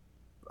can.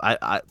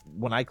 I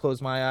when I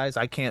close my eyes,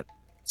 I can't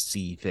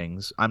see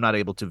things. I'm not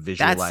able to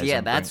visualize.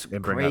 that's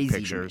and bring crazy up to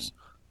pictures. me.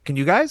 Can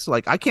you guys?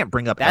 Like, I can't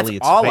bring up That's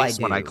Elliot's all I face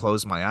when I do.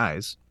 close my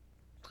eyes.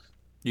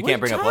 You What can't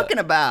are bring you up what? talking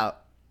about?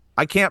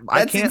 I can't.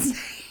 That's insane.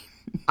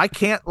 I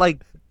can't.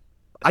 Like,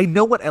 I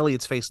know what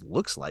Elliot's face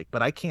looks like,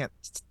 but I can't.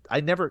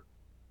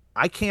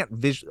 I can't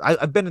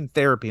I've been in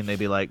therapy, and they'd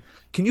be like,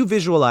 "Can you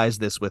visualize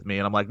this with me?"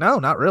 And I'm like, "No,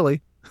 not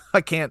really.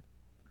 I can't.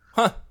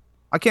 Huh.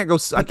 I can't go.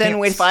 But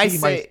then if I see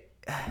my- say,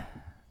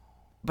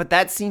 but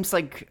that seems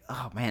like,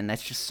 oh man,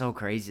 that's just so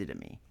crazy to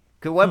me.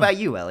 'Cause what about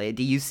you, Elliot?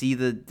 Do you see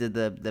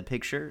the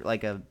picture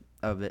like of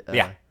it?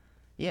 Yeah.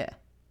 Yeah.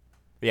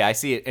 Yeah, I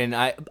see it, and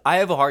I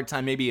have a hard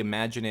time maybe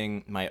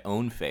imagining my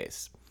own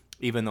face,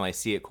 even though I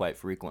see it quite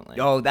frequently.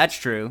 Oh, that's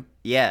true.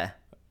 Yeah.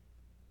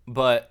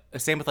 But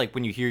same with like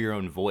when you hear your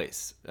own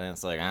voice, and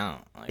it's like I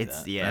don't like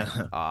It's that. yeah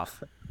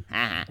off.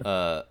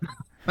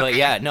 But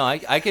yeah, no,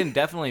 I can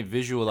definitely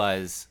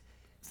visualize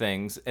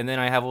things, and then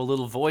I have a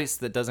little voice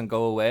that doesn't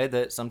go away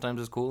that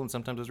sometimes is cool and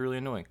sometimes is really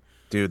annoying.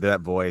 Dude,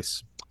 that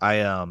voice.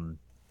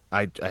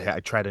 I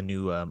tried a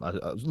new. I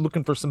was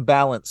looking for some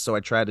balance, so I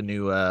tried a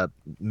new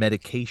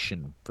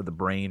medication for the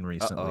brain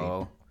recently,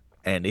 Oh.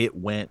 and it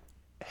went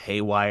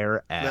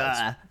haywire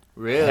as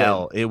Really?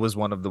 hell. It was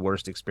one of the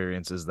worst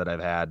experiences that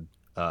I've had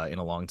in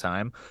a long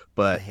time. I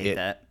But hate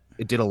that.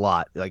 it did a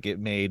lot. Like, it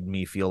made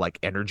me feel like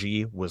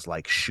energy was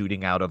like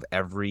shooting out of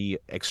every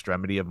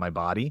extremity of my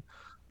body,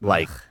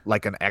 like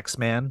an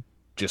X-Man.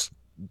 Just,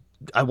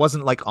 I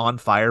wasn't like on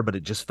fire, but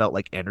it just felt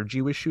like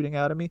energy was shooting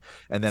out of me.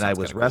 And then I Sounds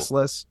was kinda cool.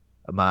 restless.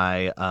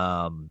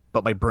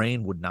 But my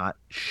brain would not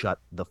shut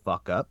the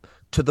fuck up,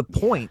 to the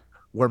point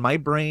where my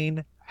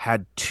brain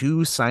had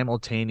two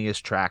simultaneous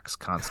tracks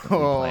constantly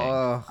playing.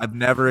 Oh. I've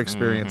never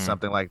experienced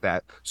something like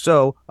that.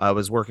 So I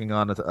was working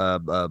on a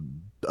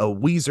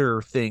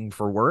Weezer thing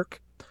for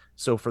work.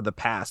 So for the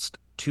past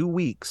 2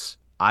 weeks,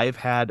 I've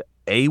had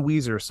a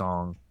Weezer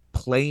song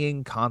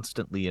playing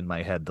constantly in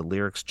my head. The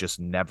lyrics just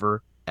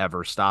never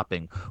ever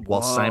stopping,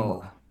 while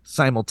Whoa.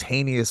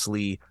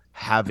 simultaneously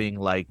having,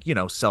 like,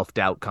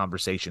 self-doubt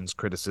conversations,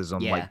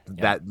 criticism, Yeah, like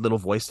yeah. that little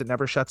voice that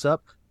never shuts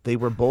up. They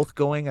were both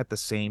going at the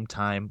same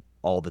time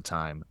all the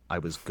time. I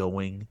was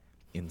going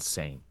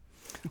insane.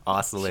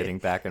 Oscillating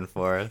back and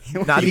forth.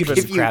 Not You even-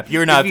 piece if of you- crap.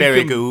 You're if not you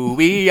very com-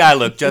 gooey. I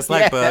look just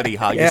like Yeah. Buddy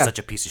Holly. Yeah. You're such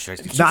a piece of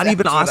shit. Not even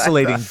That's what I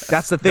oscillating. thought.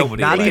 That's the thing.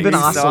 Nobody Not likes even it.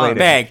 oscillating.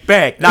 Bang,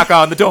 bang. Knock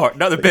on the door.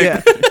 Another big.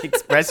 Yeah.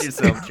 Express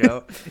yourself,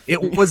 Joe.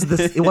 It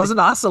wasn't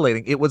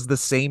oscillating. It was the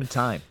same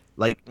time.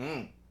 Like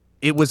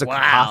it was a Wow.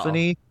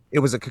 cacophony. It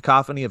was a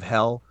cacophony of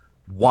hell,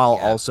 while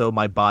Yeah. also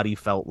my body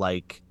felt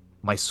like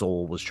my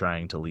soul was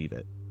trying to leave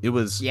it. It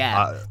was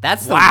Yeah,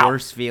 that's the wow.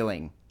 worst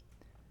feeling.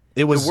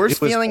 It was The worst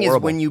it was feeling horrible.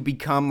 is when you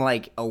become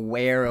like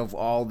aware of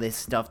all this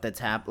stuff that's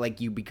happened. Like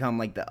you become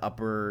like the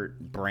upper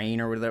brain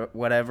or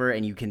whatever,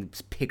 and you can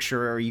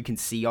picture or you can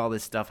see all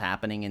this stuff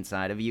happening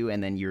inside of you,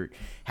 and then you're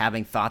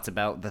having thoughts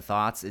about the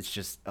thoughts. It's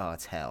just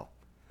it's hell.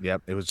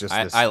 Yep, it was just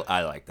I, this.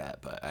 I like that,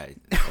 but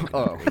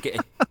Oh.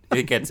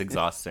 it gets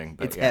exhausting.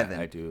 But It's yeah, heaven.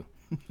 I do.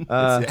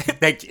 uh,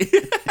 Thank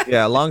you.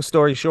 yeah, long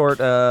story short,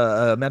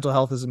 mental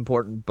health is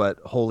important, but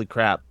holy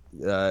crap,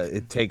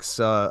 it takes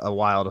a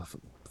while to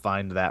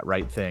find that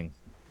right thing.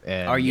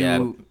 And Are you?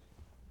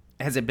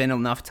 Yeah. Has it been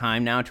enough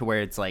time now to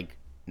where it's like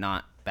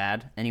not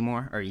bad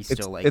anymore? Or are you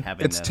still like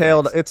having? it's the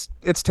tailed effects?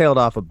 it's tailed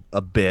off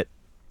a bit.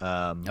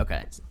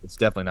 Okay. It's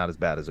definitely not as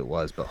bad as it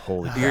was, but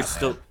holy crap. You're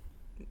still.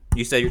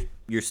 You say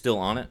you're still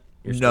on it.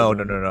 You're No,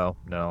 still-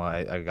 no.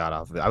 I got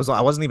off of it.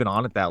 I wasn't even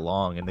on it that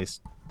long, and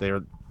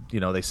they're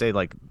they say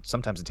like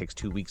sometimes it takes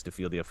 2 weeks to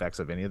feel the effects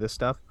of any of this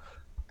stuff.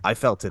 I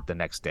felt it the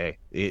next day.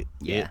 It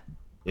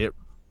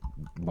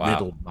Wow.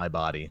 riddled my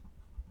body.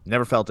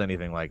 Never felt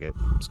anything like it.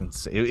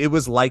 It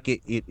was like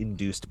it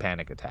induced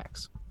panic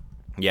attacks.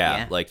 Yeah,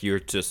 Yeah. like you're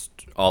just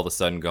all of a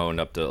sudden going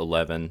up to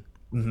 11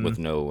 Mm-hmm. with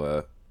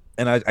no.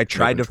 And I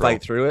tried to control.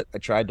 fight through it. I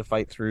tried to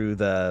fight through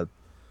the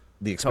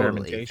Totally.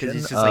 experimentation. Because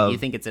it's just like you of-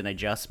 think it's an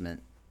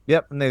adjustment.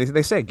 Yep, and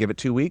they say give it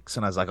 2 weeks,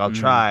 and I was like, I'll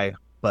try,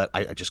 but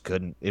I just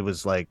couldn't. It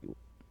was like,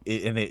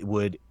 it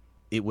would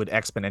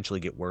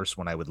exponentially get worse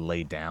when I would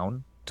lay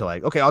down to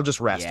like, okay, I'll just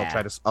rest. Yeah.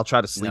 I'll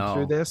try to sleep No.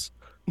 through this.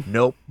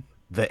 Nope,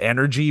 the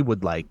energy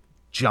would like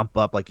jump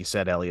up, like you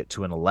said, Elliot,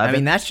 to an 11. I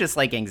mean, that's just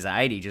like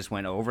anxiety just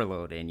went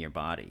overload in your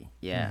body.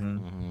 Yeah.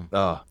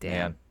 oh Damn.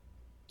 man,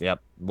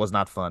 yep, was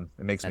not fun.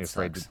 It makes me That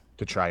afraid sucks.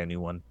 to try a new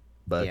one.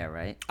 But Yeah.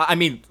 Right. I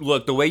mean,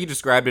 look, the way you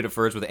described it at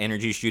first with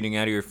energy shooting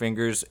out of your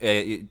fingers, Not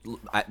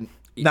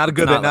a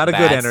good- it's not a good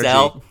bad energy.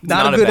 sell.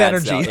 Not a good bad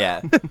energy. sell,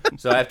 yeah.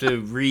 So I have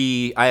to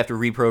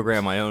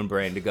reprogram my own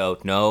brain to go,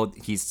 no,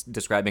 he's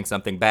describing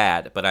something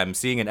bad, but I'm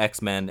seeing an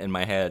X-Men in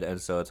my head,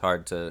 and so it's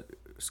hard to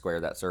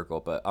square that circle,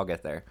 but I'll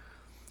get there.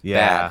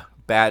 yeah,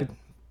 Bad.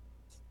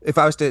 if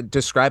I was to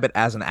describe it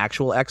as an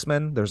actual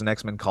X-Men, there's an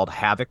X-Men called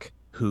Havoc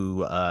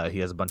who he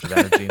has a bunch of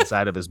energy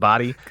inside of his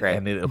body, Great.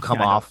 and it'll come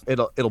off.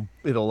 It'll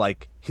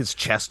like his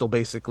chest will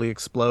basically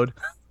explode.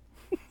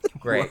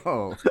 Great.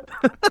 Whoa.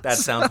 That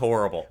sounds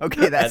horrible.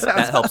 Okay, that sounds.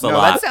 that helps a no,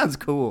 lot. That sounds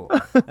cool.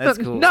 That's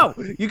cool. No,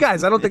 you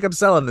guys, I don't think I'm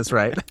selling this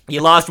right.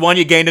 You lost one,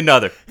 you gained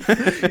another.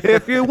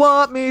 If you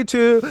want me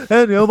to,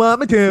 and you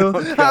want me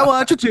to, I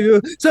want you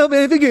to. So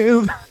baby,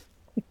 give.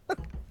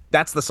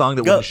 That's the song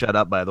that Go. wouldn't shut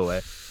up. By the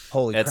way,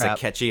 holy It's crap! a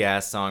catchy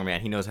ass song,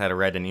 man. He knows how to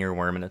read an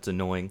earworm, and it's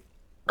annoying.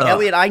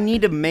 Elliot, I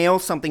need to mail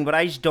something, but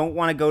I just don't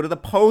want to go to the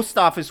post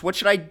office. What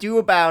should I do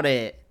about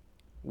it?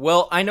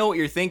 Well, I know what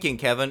you're thinking,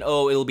 Kevin.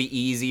 Oh, it'll be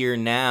easier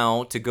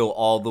now to go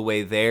all the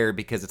way there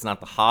because it's not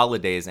the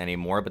holidays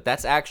anymore, but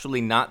that's actually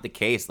not the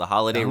case. The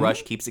holiday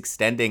rush keeps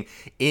extending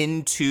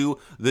into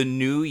the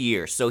new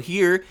year. So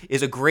here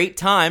is a great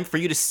time for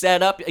you to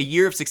set up a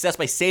year of success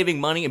by saving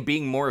money and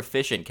being more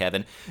efficient,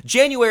 Kevin.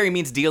 January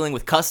means dealing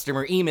with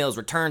customer emails,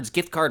 returns,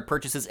 gift card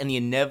purchases, and the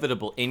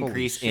inevitable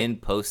increase in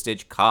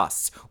postage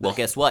costs. Well,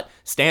 guess what?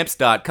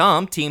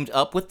 Stamps.com teamed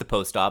up with the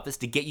post office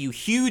to get you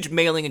huge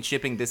mailing and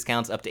shipping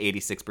discounts up to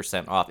 86%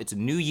 off. It's a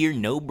new year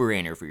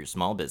no-brainer for your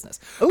small business.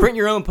 Print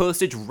your own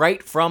postage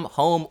right from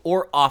home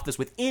or office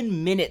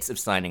within minutes of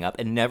signing up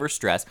and never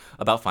stress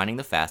about finding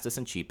the fastest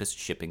and cheapest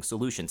shipping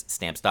solutions.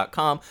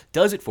 Stamps.com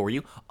does it for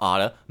you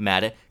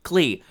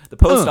automatically. The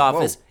post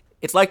office...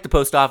 It's like the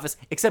post office,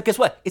 except guess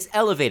what? It's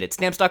elevated.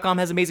 Stamps.com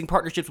has amazing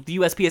partnerships with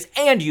USPS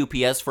and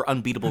UPS for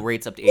unbeatable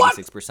rates up to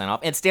 86%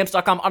 off. And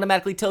Stamps.com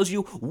automatically tells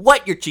you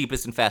what your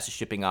cheapest and fastest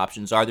shipping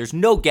options are. There's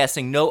no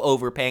guessing, no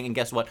overpaying, and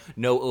guess what?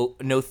 No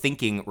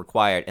thinking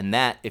required. And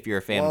that, if you're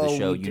a fan of the Whoa,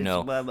 show, we you just know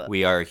love it.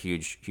 we are a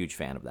huge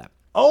fan of that.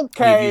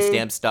 Okay. We've used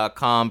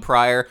stamps.com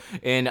prior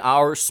in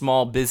our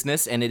small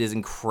business, and it is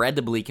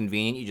incredibly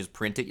convenient. You just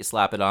print it, you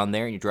slap it on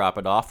there, and you drop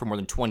it off. For more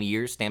than 20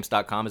 years,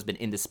 stamps.com has been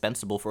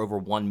indispensable for over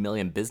 1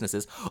 million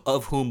businesses,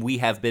 of whom we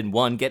have been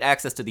one. Get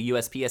access to the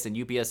USPS and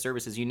UPS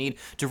services you need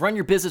to run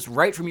your business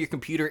right from your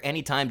computer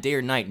anytime, day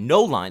or night.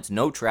 No lines,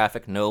 no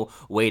traffic, no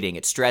waiting.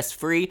 It's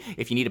stress-free.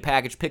 If you need a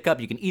package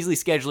pickup, you can easily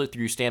schedule it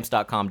through your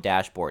stamps.com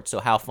dashboard. So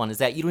how fun is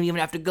that? You don't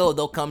even have to go.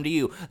 They'll come to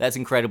you. That's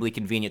incredibly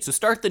convenient. So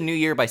start the new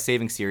year by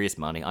saving serious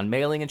money on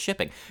mailing and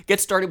shipping.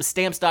 Get started with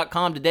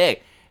stamps.com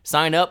today.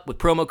 Sign up with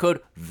promo code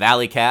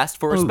ValleyCast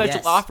for a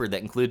special offer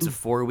that includes a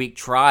 4-week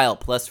trial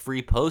plus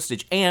free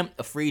postage and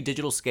a free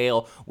digital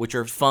scale, which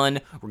are fun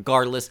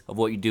regardless of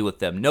what you do with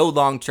them. No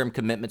long-term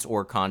commitments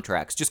or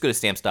contracts. Just go to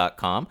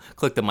stamps.com,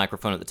 click the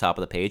microphone at the top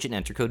of the page, and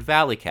enter code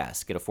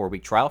ValleyCast. Get a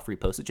 4-week trial, free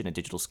postage, and a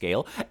digital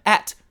scale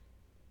at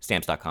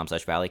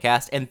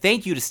stamps.com/Valleycast. And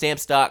thank you to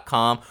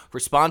stamps.com for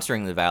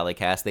sponsoring the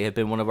Valleycast. They have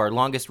been one of our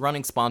longest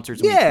running sponsors,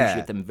 and we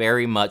appreciate them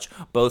very much,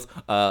 both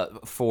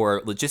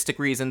for logistic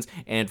reasons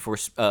and for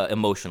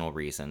emotional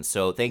reasons.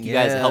 So thank you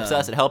guys. It helps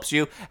us. It helps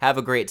you. Have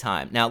a great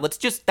time. Now,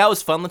 that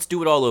was fun. Let's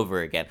do it all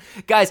over again.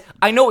 Guys,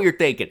 I know what you're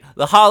thinking.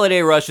 The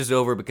holiday rush is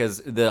over because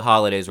the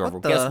holidays are over.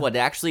 Guess what?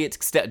 Actually, it's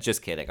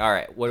just kidding. All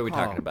right. What are we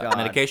talking about? God.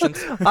 Medications?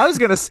 I was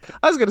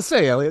gonna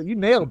say, Elliot, you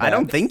nailed that. I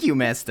don't think you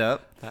messed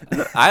up.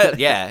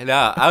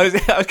 I was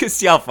gonna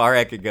see how far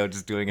I could go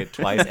just doing it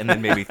twice and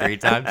then maybe 3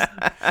 times.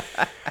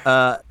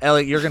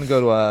 Elliot, you're gonna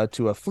go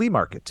to a flea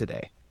market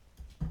today.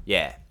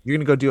 Yeah. You're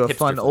gonna go do a Hipster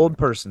fun flea old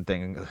person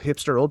thing, a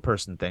hipster old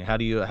person thing. How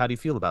do you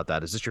feel about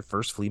that? Is this your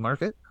first flea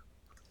market?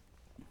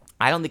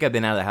 I don't think I've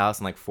been out of the house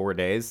in like 4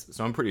 days,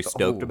 so I'm pretty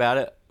stoked about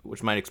it,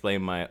 which might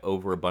explain my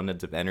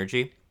overabundance of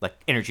energy. Like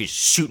energy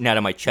shooting out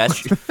of my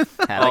chest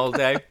all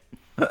day.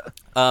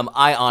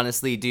 I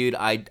honestly, dude,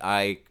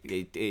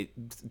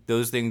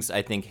 those things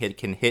I think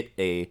can hit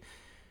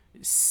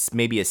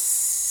maybe a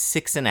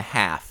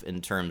 6.5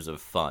 in terms of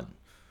fun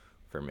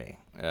for me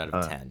out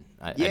of 10.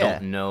 I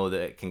don't know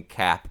that it can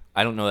cap.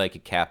 I don't know that I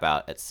could cap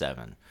out at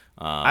 7.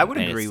 I would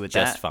agree with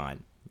just that.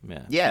 fine.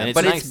 Yeah, Yeah, and it's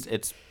but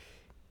nice.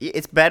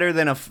 it's better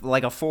than a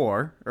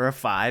 4 or a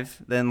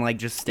 5 than like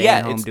just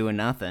staying home doing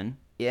nothing.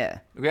 Yeah,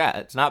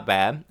 it's not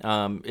bad.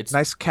 It's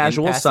Nice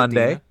casual in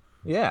Pasadena. Sunday.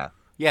 Yeah.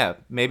 Yeah,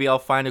 maybe I'll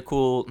find a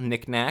cool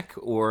knick-knack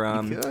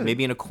or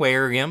maybe an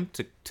aquarium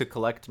to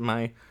collect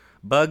my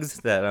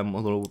bugs that I'm a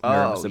little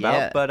nervous about.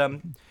 Yeah. But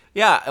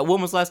when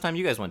was the last time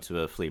you guys went to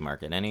a flea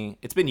market?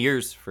 It's been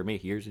years for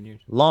me, years and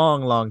years.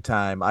 Long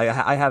time. I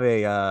have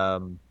a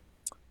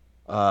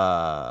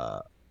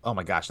oh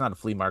my gosh, not a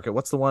flea market.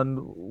 What's the one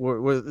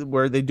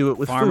where they do it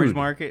with farmers food?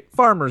 market.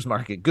 Farmers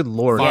market. Good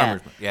Lord.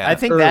 Yeah, I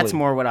think Early. that's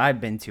more what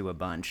I've been to a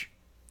bunch.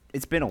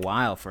 It's been a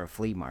while for a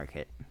flea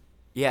market.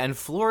 Yeah, in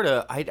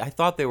Florida, I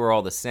thought they were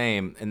all the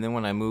same, and then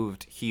when I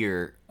moved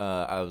here,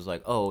 I was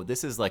like, oh,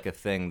 this is like a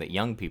thing that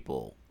young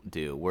people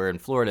do. Where in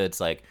Florida, it's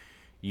like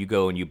you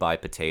go and you buy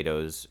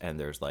potatoes, and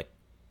there's like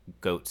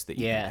goats that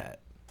you can pet.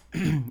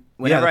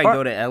 Whenever I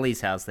go to Ellie's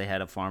house, they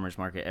had a farmer's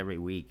market every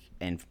week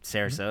in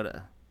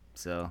Sarasota.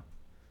 So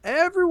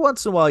every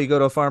once in a while you go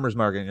to a farmer's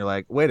market and you're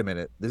like, wait a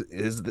minute,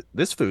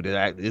 this food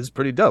is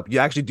pretty dope. You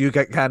actually do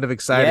get kind of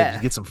excited. Yeah.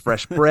 You get some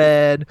fresh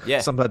bread.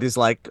 Yeah. Somebody's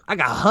like, I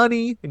got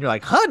honey. And you're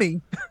like,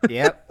 honey?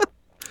 yep.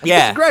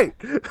 Yeah. It's great.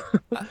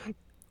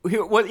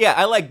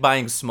 I like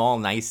buying small,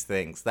 nice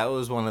things. That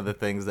was one of the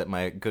things that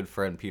my good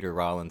friend Peter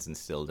Rollins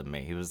instilled in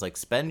me. He was like,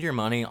 spend your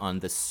money on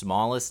the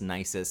smallest,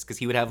 nicest, because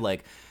he would have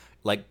like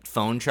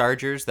phone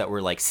chargers that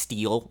were like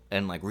steel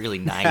and like really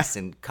nice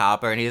and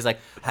copper, and he was like,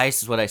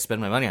 this is what I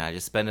spend my money on. I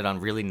just spend it on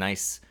really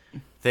nice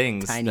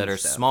things Tiny that are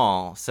stuff.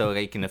 small so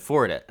that you can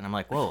afford it. And I'm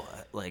like, whoa,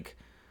 like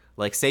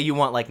say you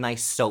want like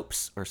nice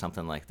soaps or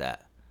something like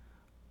that.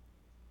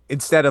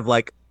 Instead of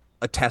like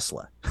a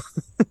Tesla.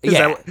 Is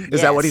Yeah.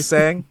 that what he's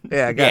saying?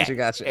 Yeah,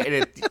 gotcha.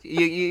 And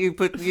you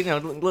put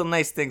little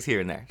nice things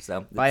here and there.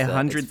 So Buy it's,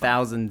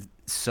 100,000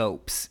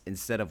 soaps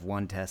instead of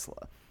one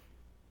Tesla.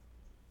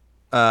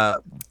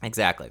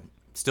 exactly.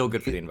 Still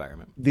good for the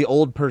environment. The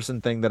old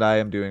person thing that I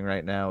am doing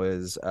right now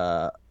is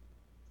I'm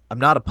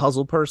not a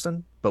puzzle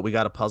person, but we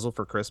got a puzzle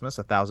for Christmas,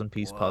 a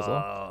 1,000-piece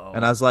puzzle.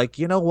 And I was like,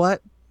 you know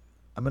what?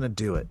 I'm going to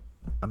do it.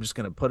 I'm just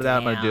going to put it out.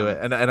 I'm going to do it.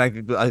 And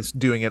I was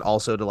doing it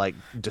also to like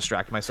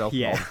distract myself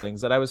from all the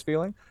things that I was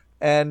feeling.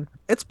 And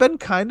it's been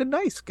kind of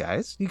nice,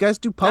 guys. You guys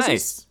do puzzles?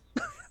 Nice.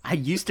 I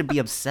used to be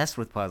obsessed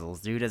with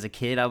puzzles, dude. As a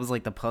kid, I was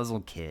like the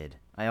puzzle kid.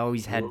 I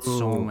always had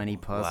so many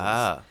puzzles.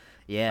 Wow.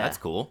 Yeah. That's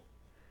cool.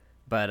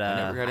 But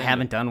never got I into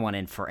haven't it. done one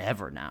in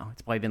forever now.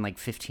 It's probably been like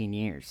 15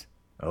 years.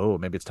 Oh,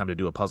 maybe it's time to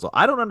do a puzzle.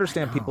 I don't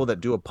understand people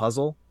that do a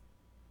puzzle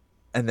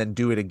and then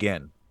do it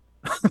again.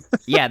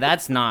 Yeah,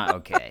 that's not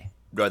okay.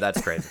 Bro,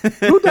 that's crazy.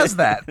 Who does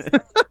that?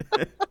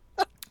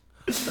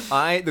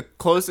 The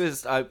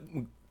closest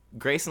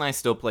Grace and I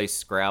still play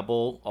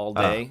Scrabble all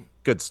day.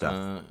 Good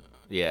stuff.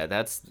 Yeah,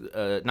 that's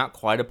not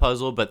quite a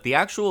puzzle, but the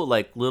actual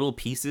like little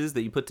pieces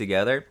that you put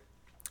together,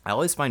 I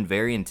always find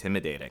very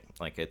intimidating.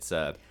 Like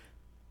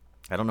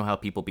I don't know how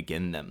people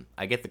begin them.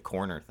 I get the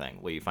corner thing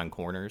where you find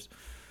corners,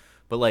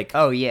 But like,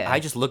 Oh, yeah. I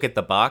just look at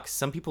the box.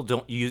 Some people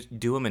don't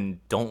do them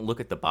and don't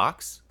look at the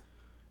box,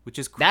 which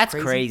is That's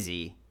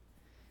crazy.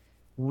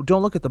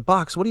 Don't look at the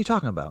box. What are you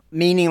talking about?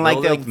 Meaning, like,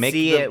 They'll, they'll like, make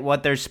see the- it,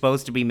 what they're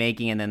supposed to be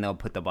making, and then they'll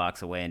put the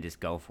box away and just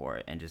go for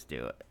it and just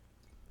do it.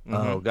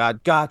 Oh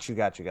God, got you.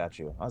 I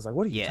was like,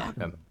 what are you Yeah.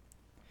 talking about?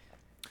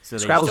 So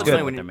they Scrabble's just good. don't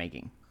know When what you- they're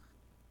making.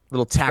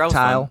 Little Scrabble's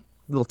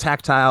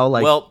tactile,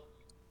 like. well,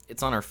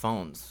 it's on our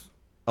phones.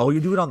 Oh,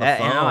 you do it on the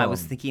phone. I know, I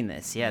was thinking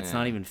this. Yeah, it's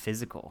not even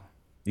physical.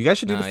 You guys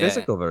should do No, the yeah.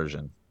 physical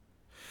version.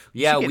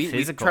 Yeah, get we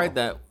physical. tried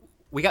that.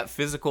 We got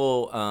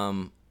physical.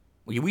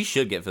 We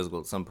should get physical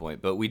at some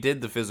point, but we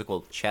did the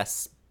physical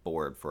chess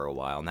board for a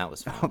while, and that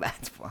was Oh, fun.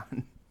 that's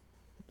fun.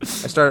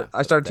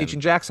 I started teaching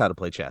Jax how to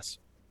play chess.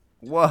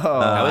 Whoa!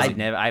 I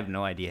have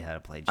no idea how to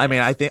play chess. I mean,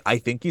 I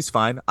think he's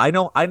fine. I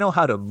know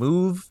how to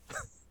move.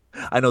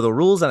 I know the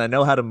rules and I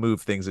know how to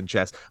move things in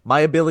chess. My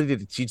ability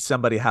to teach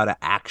somebody how to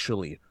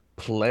actually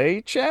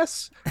play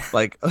chess,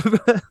 like,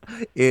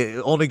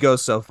 it only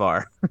goes so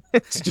far.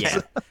 It's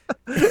just,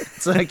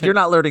 it's like you're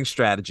not learning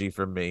strategy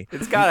from me.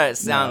 It's gotta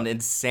sound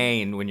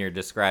insane when you're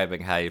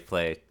describing how you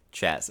play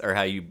chess or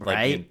how you like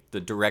Right? the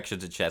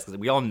directions of chess, because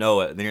we all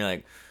know it. And then you're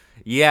like,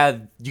 yeah,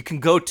 you can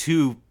go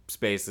 2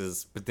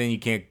 spaces, but then you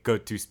can't go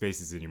 2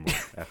 spaces anymore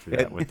after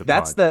that with the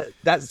That's pawn.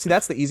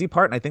 that's the easy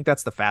part, and I think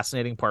that's the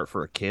fascinating part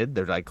for a kid.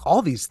 They're like,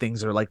 all these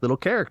things are like little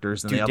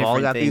characters, and Do they have all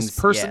different got these things,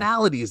 yeah.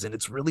 personalities, and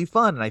it's really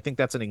fun. And I think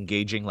that's an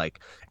engaging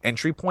like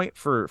entry point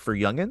for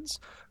youngins.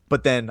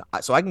 But then,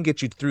 so I can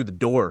get you through the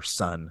door,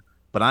 son.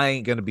 But I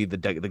ain't gonna be the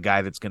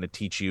guy that's gonna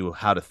teach you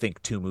how to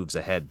think 2 moves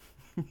ahead.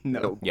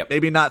 no. Yep.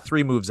 Maybe not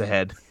 3 moves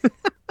ahead.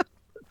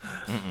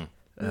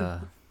 Uh,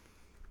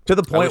 To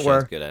the I point wish I was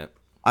where good at it.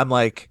 I'm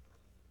like,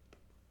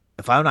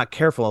 if I'm not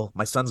careful,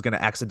 my son's gonna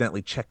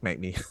accidentally checkmate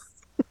me.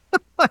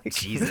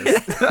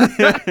 Jesus.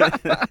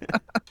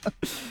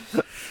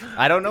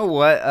 I don't know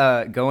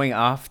what, going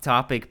off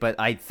topic, but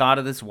I thought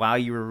of this while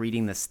you were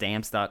reading the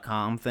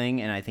stamps.com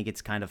thing, and I think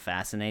it's kind of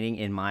fascinating,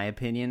 in my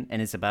opinion,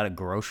 and it's about a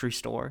grocery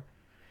store.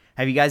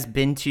 Have you guys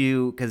been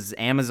to, because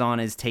Amazon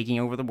is taking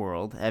over the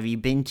world, have you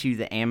been to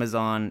the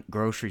Amazon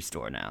grocery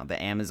store now?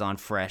 The Amazon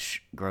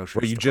Fresh grocery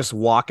Where you store? just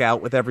walk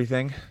out with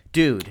everything.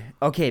 Dude,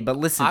 okay, but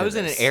listen I to was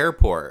in an this.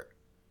 airport,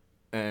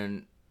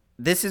 and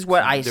This is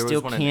what I there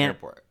still was one in an can't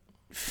airport.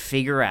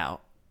 figure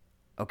out.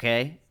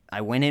 Okay?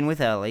 I went in with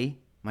Ellie,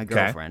 my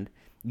girlfriend.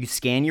 You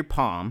scan your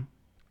palm.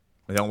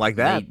 I don't like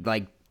that.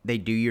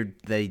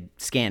 They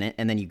scan it,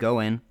 and then you go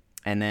in,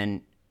 and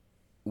then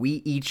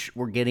we each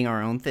were getting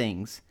our own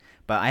things,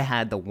 but I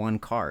had the one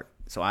cart.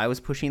 So I was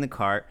pushing the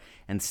cart,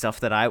 and stuff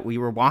that we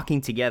were walking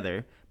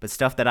together, but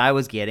stuff that I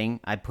was getting,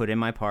 I put in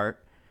my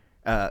part,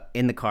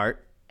 in the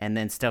cart, and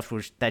then stuff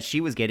that she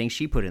was getting,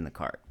 she put in the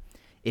cart.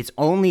 It's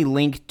only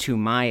linked to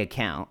my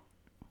account.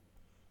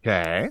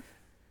 Okay.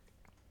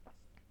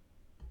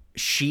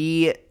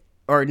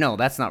 No,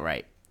 that's not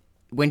right.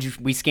 When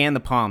we scan the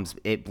palms,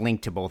 it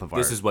linked to both of our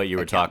This is what you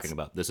were accounts. talking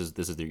about. This is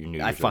your New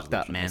Year's I fucked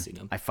up, resolution,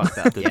 man. Hasina. I fucked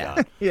up. Good Yeah.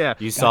 God. Yeah.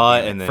 You saw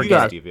it and then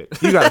Forget you it.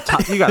 deviate.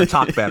 You gotta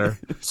talk better.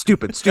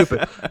 Stupid.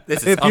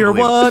 This is If you're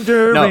unbelievable.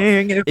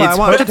 wondering if I it's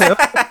want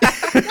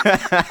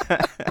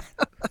to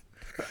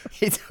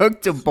It's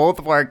hooked to both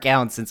of our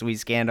accounts since we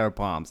scanned our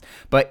palms.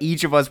 But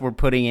each of us were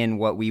putting in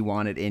what we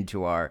wanted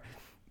into our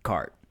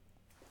cart.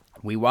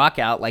 We walk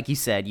out, like you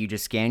said, you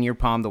just scan your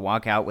palm to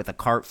walk out with a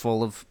cart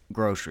full of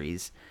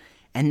groceries.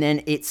 And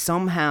then it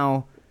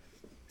somehow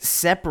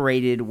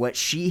separated what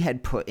she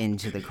had put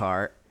into the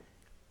cart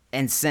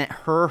and sent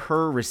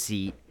her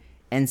receipt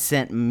and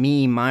sent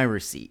me my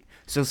receipt.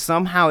 So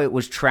somehow it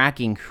was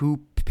tracking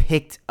who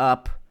picked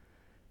up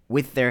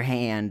with their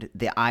hand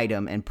the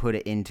item and put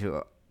it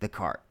into the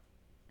cart.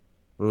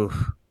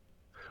 Oof.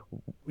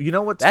 You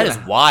know what's That is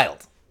gonna-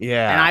 wild.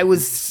 Yeah. And I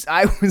was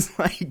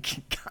like,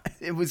 God,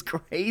 it was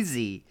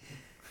crazy.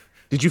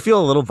 Did you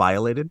feel a little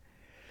violated?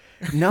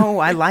 No,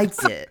 I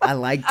liked it. I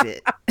liked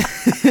it.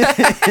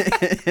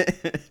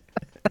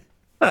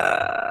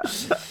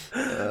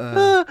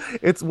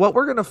 It's what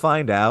we're gonna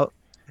find out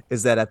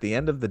is that at the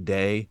end of the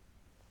day,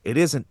 it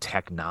isn't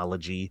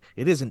technology,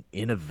 it isn't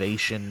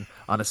innovation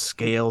on a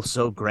scale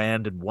so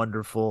grand and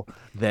wonderful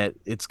that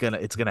it's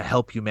gonna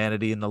help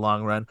humanity in the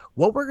long run.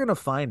 What we're gonna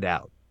find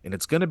out, and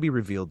it's gonna be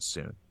revealed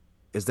soon,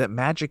 is that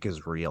magic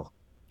is real.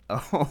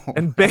 Oh,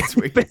 And that's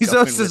where you're going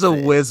Bezos is with a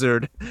it.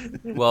 wizard.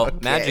 Well,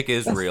 magic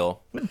is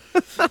real.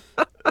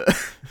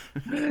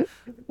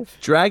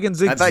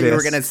 Dragons exist. I thought you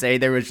were gonna say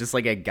there was just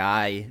like a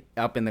guy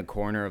up in the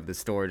corner of the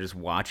store just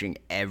watching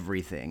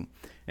everything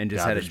and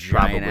just Yeah, had a there's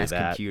giant probably ass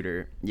that.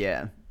 computer.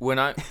 Yeah. When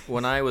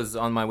I was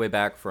on my way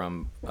back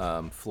from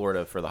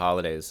Florida for the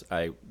holidays,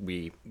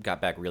 we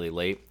got back really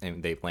late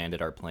and they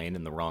landed our plane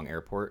in the wrong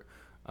airport,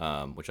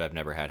 which I've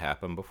never had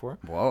happen before.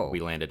 Whoa. We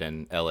landed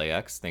in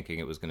LAX thinking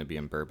it was going to be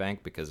in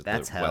Burbank because of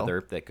That's the hell.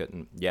 weather. They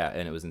couldn't. Yeah,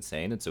 and it was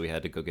insane. And so we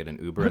had to go get an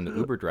Uber, and the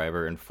Uber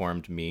driver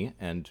informed me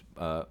and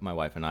my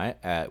wife and I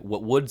at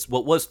what was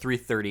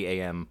 3:30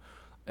 a.m.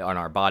 on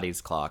our body's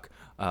clock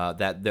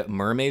that the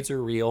mermaids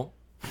are real.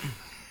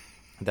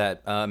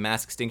 that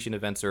mass extinction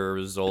events are a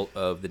result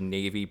of the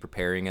Navy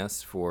preparing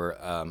us for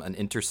an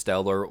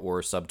interstellar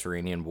or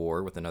subterranean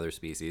war with another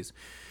species.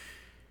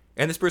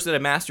 And this person had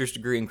a master's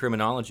degree in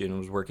criminology and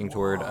was working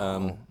toward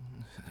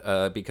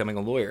becoming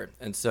a lawyer.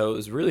 And so it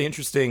was a really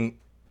interesting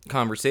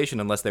conversation,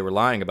 unless they were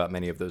lying about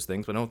many of those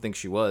things, but I don't think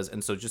she was.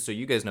 And so just so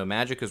you guys know,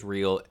 magic is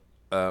real,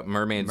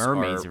 mermaids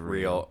are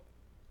real,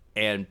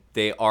 and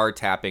they are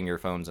tapping your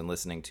phones and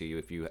listening to you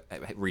if you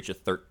reach a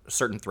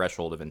certain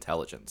threshold of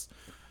intelligence.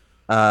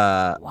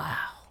 Wow.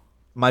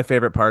 My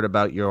favorite part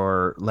about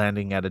your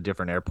landing at a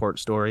different airport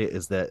story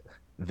is that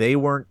they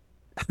weren't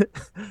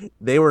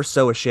they were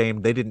so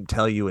ashamed they didn't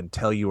tell you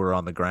until you were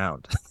on the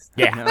ground.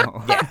 Yeah.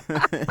 No.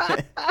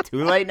 Yeah.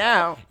 Too late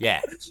now.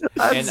 Yeah.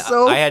 That's And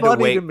so I had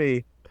funny to to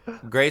me.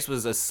 Grace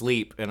was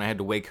asleep, and I had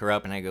to wake her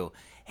up, and I go,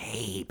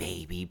 "Hey,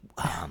 baby,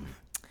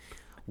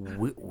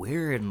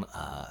 we're in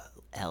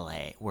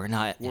L.A. We're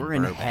not. We're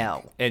in Burbank."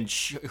 hell. And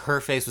her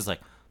face was like,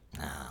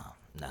 "No,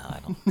 I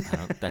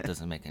don't. That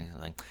doesn't make any sense."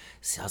 Like,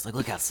 see, I was like,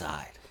 "Look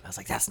outside." I was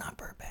like, "That's not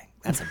Burbank.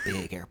 That's a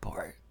big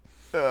airport.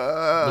 Look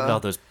at all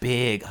those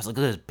big." I was like,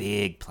 "Look at those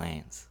big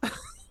planes."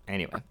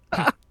 Anyway,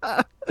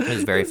 it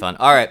was very fun.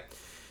 All right.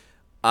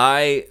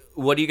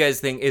 What do you guys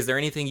think? Is there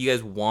anything you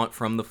guys want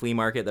from the flea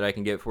market that I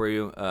can get for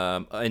you?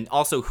 And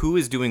also, who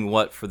is doing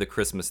what for the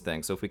Christmas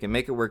thing? So if we can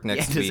make it work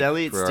next week. Does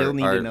Elliot for still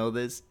need to know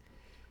this?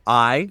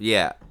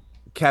 Yeah.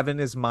 Kevin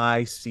is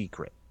my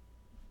secret.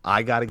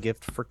 I got a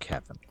gift for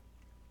Kevin.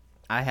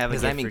 I have a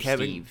Does gift that mean for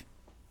Kevin? Steve.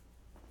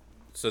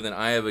 So then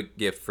I have a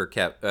gift for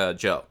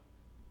Joe.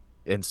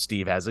 And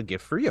Steve has a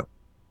gift for you.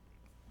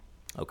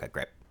 Okay,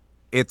 great.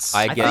 It's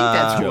I I get think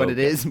that's Joe. what it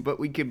is, but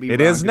we could be It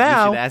wrong, is 'cause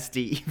now. We should ask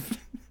Steve.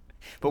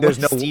 But what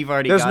if Steve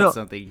already got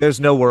something? There's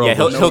no world. Yeah,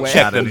 in he'll which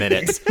check that the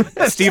is.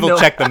 minutes. Steve will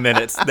check the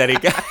minutes that he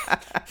got.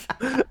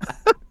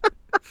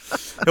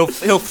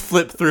 he'll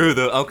flip through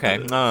the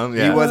He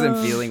yeah. wasn't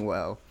feeling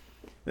well.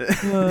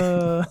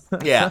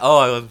 Yeah. Oh,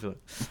 I wasn't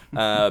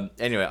feeling.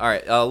 Anyway, all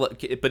right.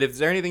 Look, but is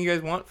there anything you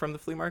guys want from the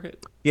flea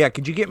market? Yeah,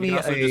 could you get You me can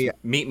also a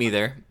just meet me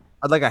there.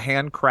 like a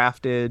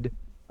handcrafted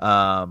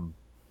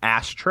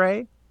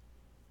ashtray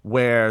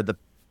where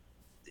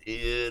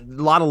a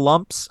lot of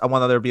lumps. I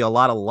want there to be a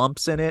lot of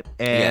lumps in it,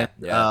 and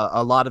Yeah.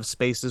 a lot of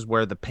spaces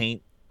where the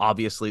paint,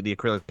 obviously the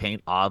acrylic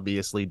paint,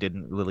 obviously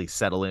didn't really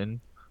settle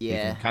in. You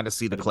Yeah. can kind of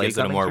see the It clay gives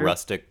it a coming more through.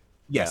 rustic.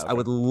 Yes, Yeah, I okay.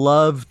 would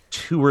love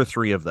 2 or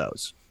 3 of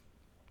those,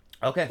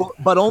 Okay.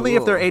 but only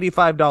if they're Cool.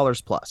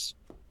 $85 plus.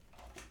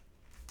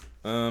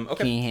 Can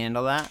Okay. you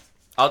handle that?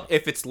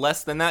 If it's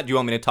less than that, do you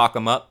want me to talk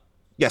them up?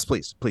 Yes,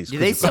 please. Do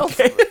they please. sell?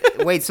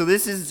 Wait, so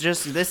this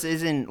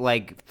isn't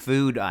like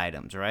food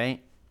items,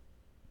 right?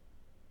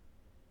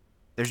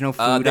 There's no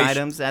food they sh-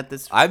 items at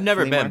this. I've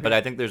never flea been, market? but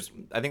I think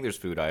there's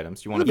food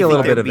items. You want Maybe a to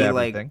little think bit of there'd be,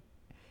 like- everything.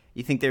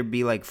 You think there'd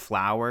be like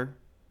flour,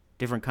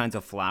 different kinds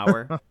of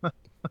flour?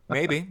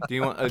 maybe? Do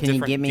you want a Can you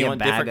different? give me do you a want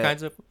bag different of-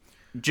 kinds of?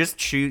 Just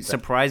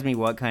surprise me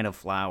what kind of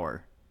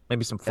flour.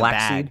 Maybe some A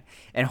flaxseed. bag.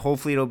 And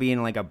hopefully it'll be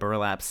in like a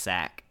burlap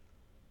sack.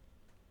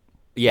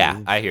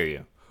 Yeah, I hear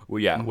you. Well,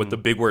 yeah, with the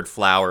big word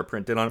flour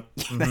printed on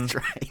it. That's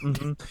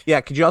right.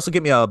 Yeah, could you also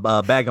get me a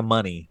bag of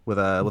money with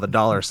a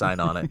dollar sign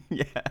on it?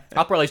 Yeah.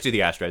 I'll probably just do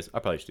the ashtrays.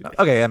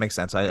 Okay, that makes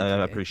sense. I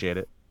appreciate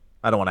it.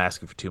 I don't want to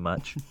ask you for too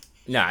much.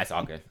 Nah, it's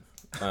all good.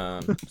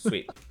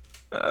 Sweet.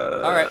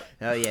 All right.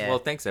 Oh yeah. Well,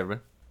 thanks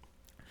everyone.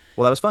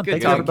 Well, that was fun. Good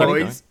Thank you, job,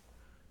 everybody. boys.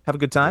 Have a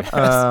good time.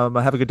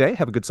 Have a good day.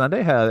 Have a good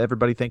Sunday.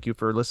 Everybody, thank you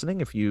for listening.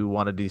 If you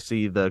wanted to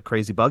see the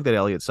crazy bug that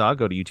Elliot saw,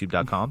 go to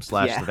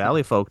youtube.com/the Yeah.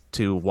 Valley Folk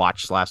to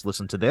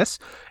watch/listen to this.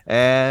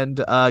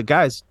 And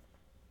guys,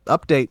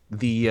 update: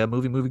 the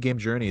movie game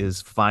journey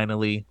is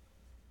finally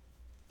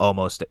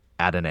almost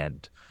at an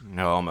end.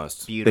 No,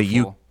 almost.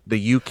 Beautiful.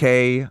 The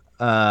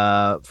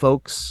UK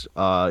folks,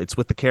 it's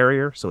with the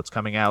carrier, so it's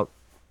coming out.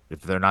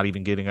 If they're not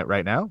even getting it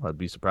right now, I'd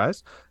be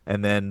surprised.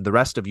 And then the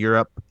rest of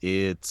Europe,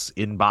 it's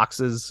in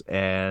boxes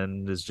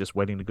and is just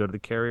waiting to go to the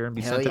carrier and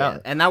be Hell sent yeah.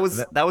 out. And that was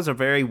a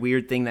very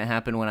weird thing that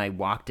happened when I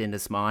walked into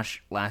Smosh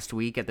last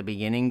week at the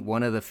beginning.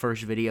 One of the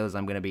first videos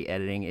I'm going to be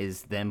editing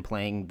is them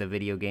playing the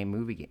video game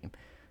movie game.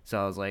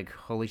 So I was like,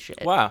 holy shit.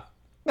 Wow.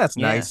 That's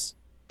Yeah. nice.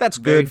 That's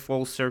Very good.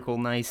 full circle,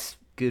 nice,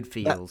 good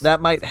feels.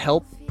 That might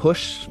help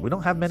push. We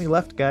don't have many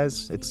left,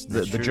 guys. It's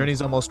the true.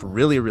 journey's almost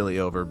really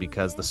over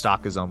because the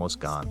stock is almost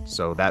gone.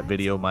 So that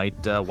video might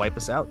wipe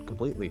us out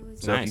completely.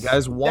 So if Nice. you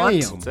guys want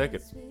We'll take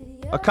it.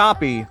 a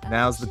copy,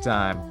 now's the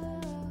time.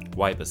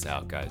 Wipe us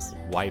out, guys.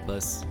 Wipe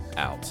us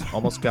out.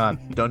 Almost gone.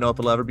 Don't know if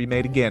it'll ever be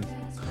made again.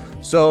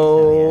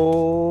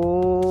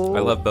 So I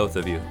love both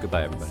of you.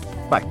 Goodbye, everybody.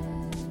 Bye.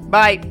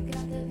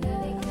 Bye.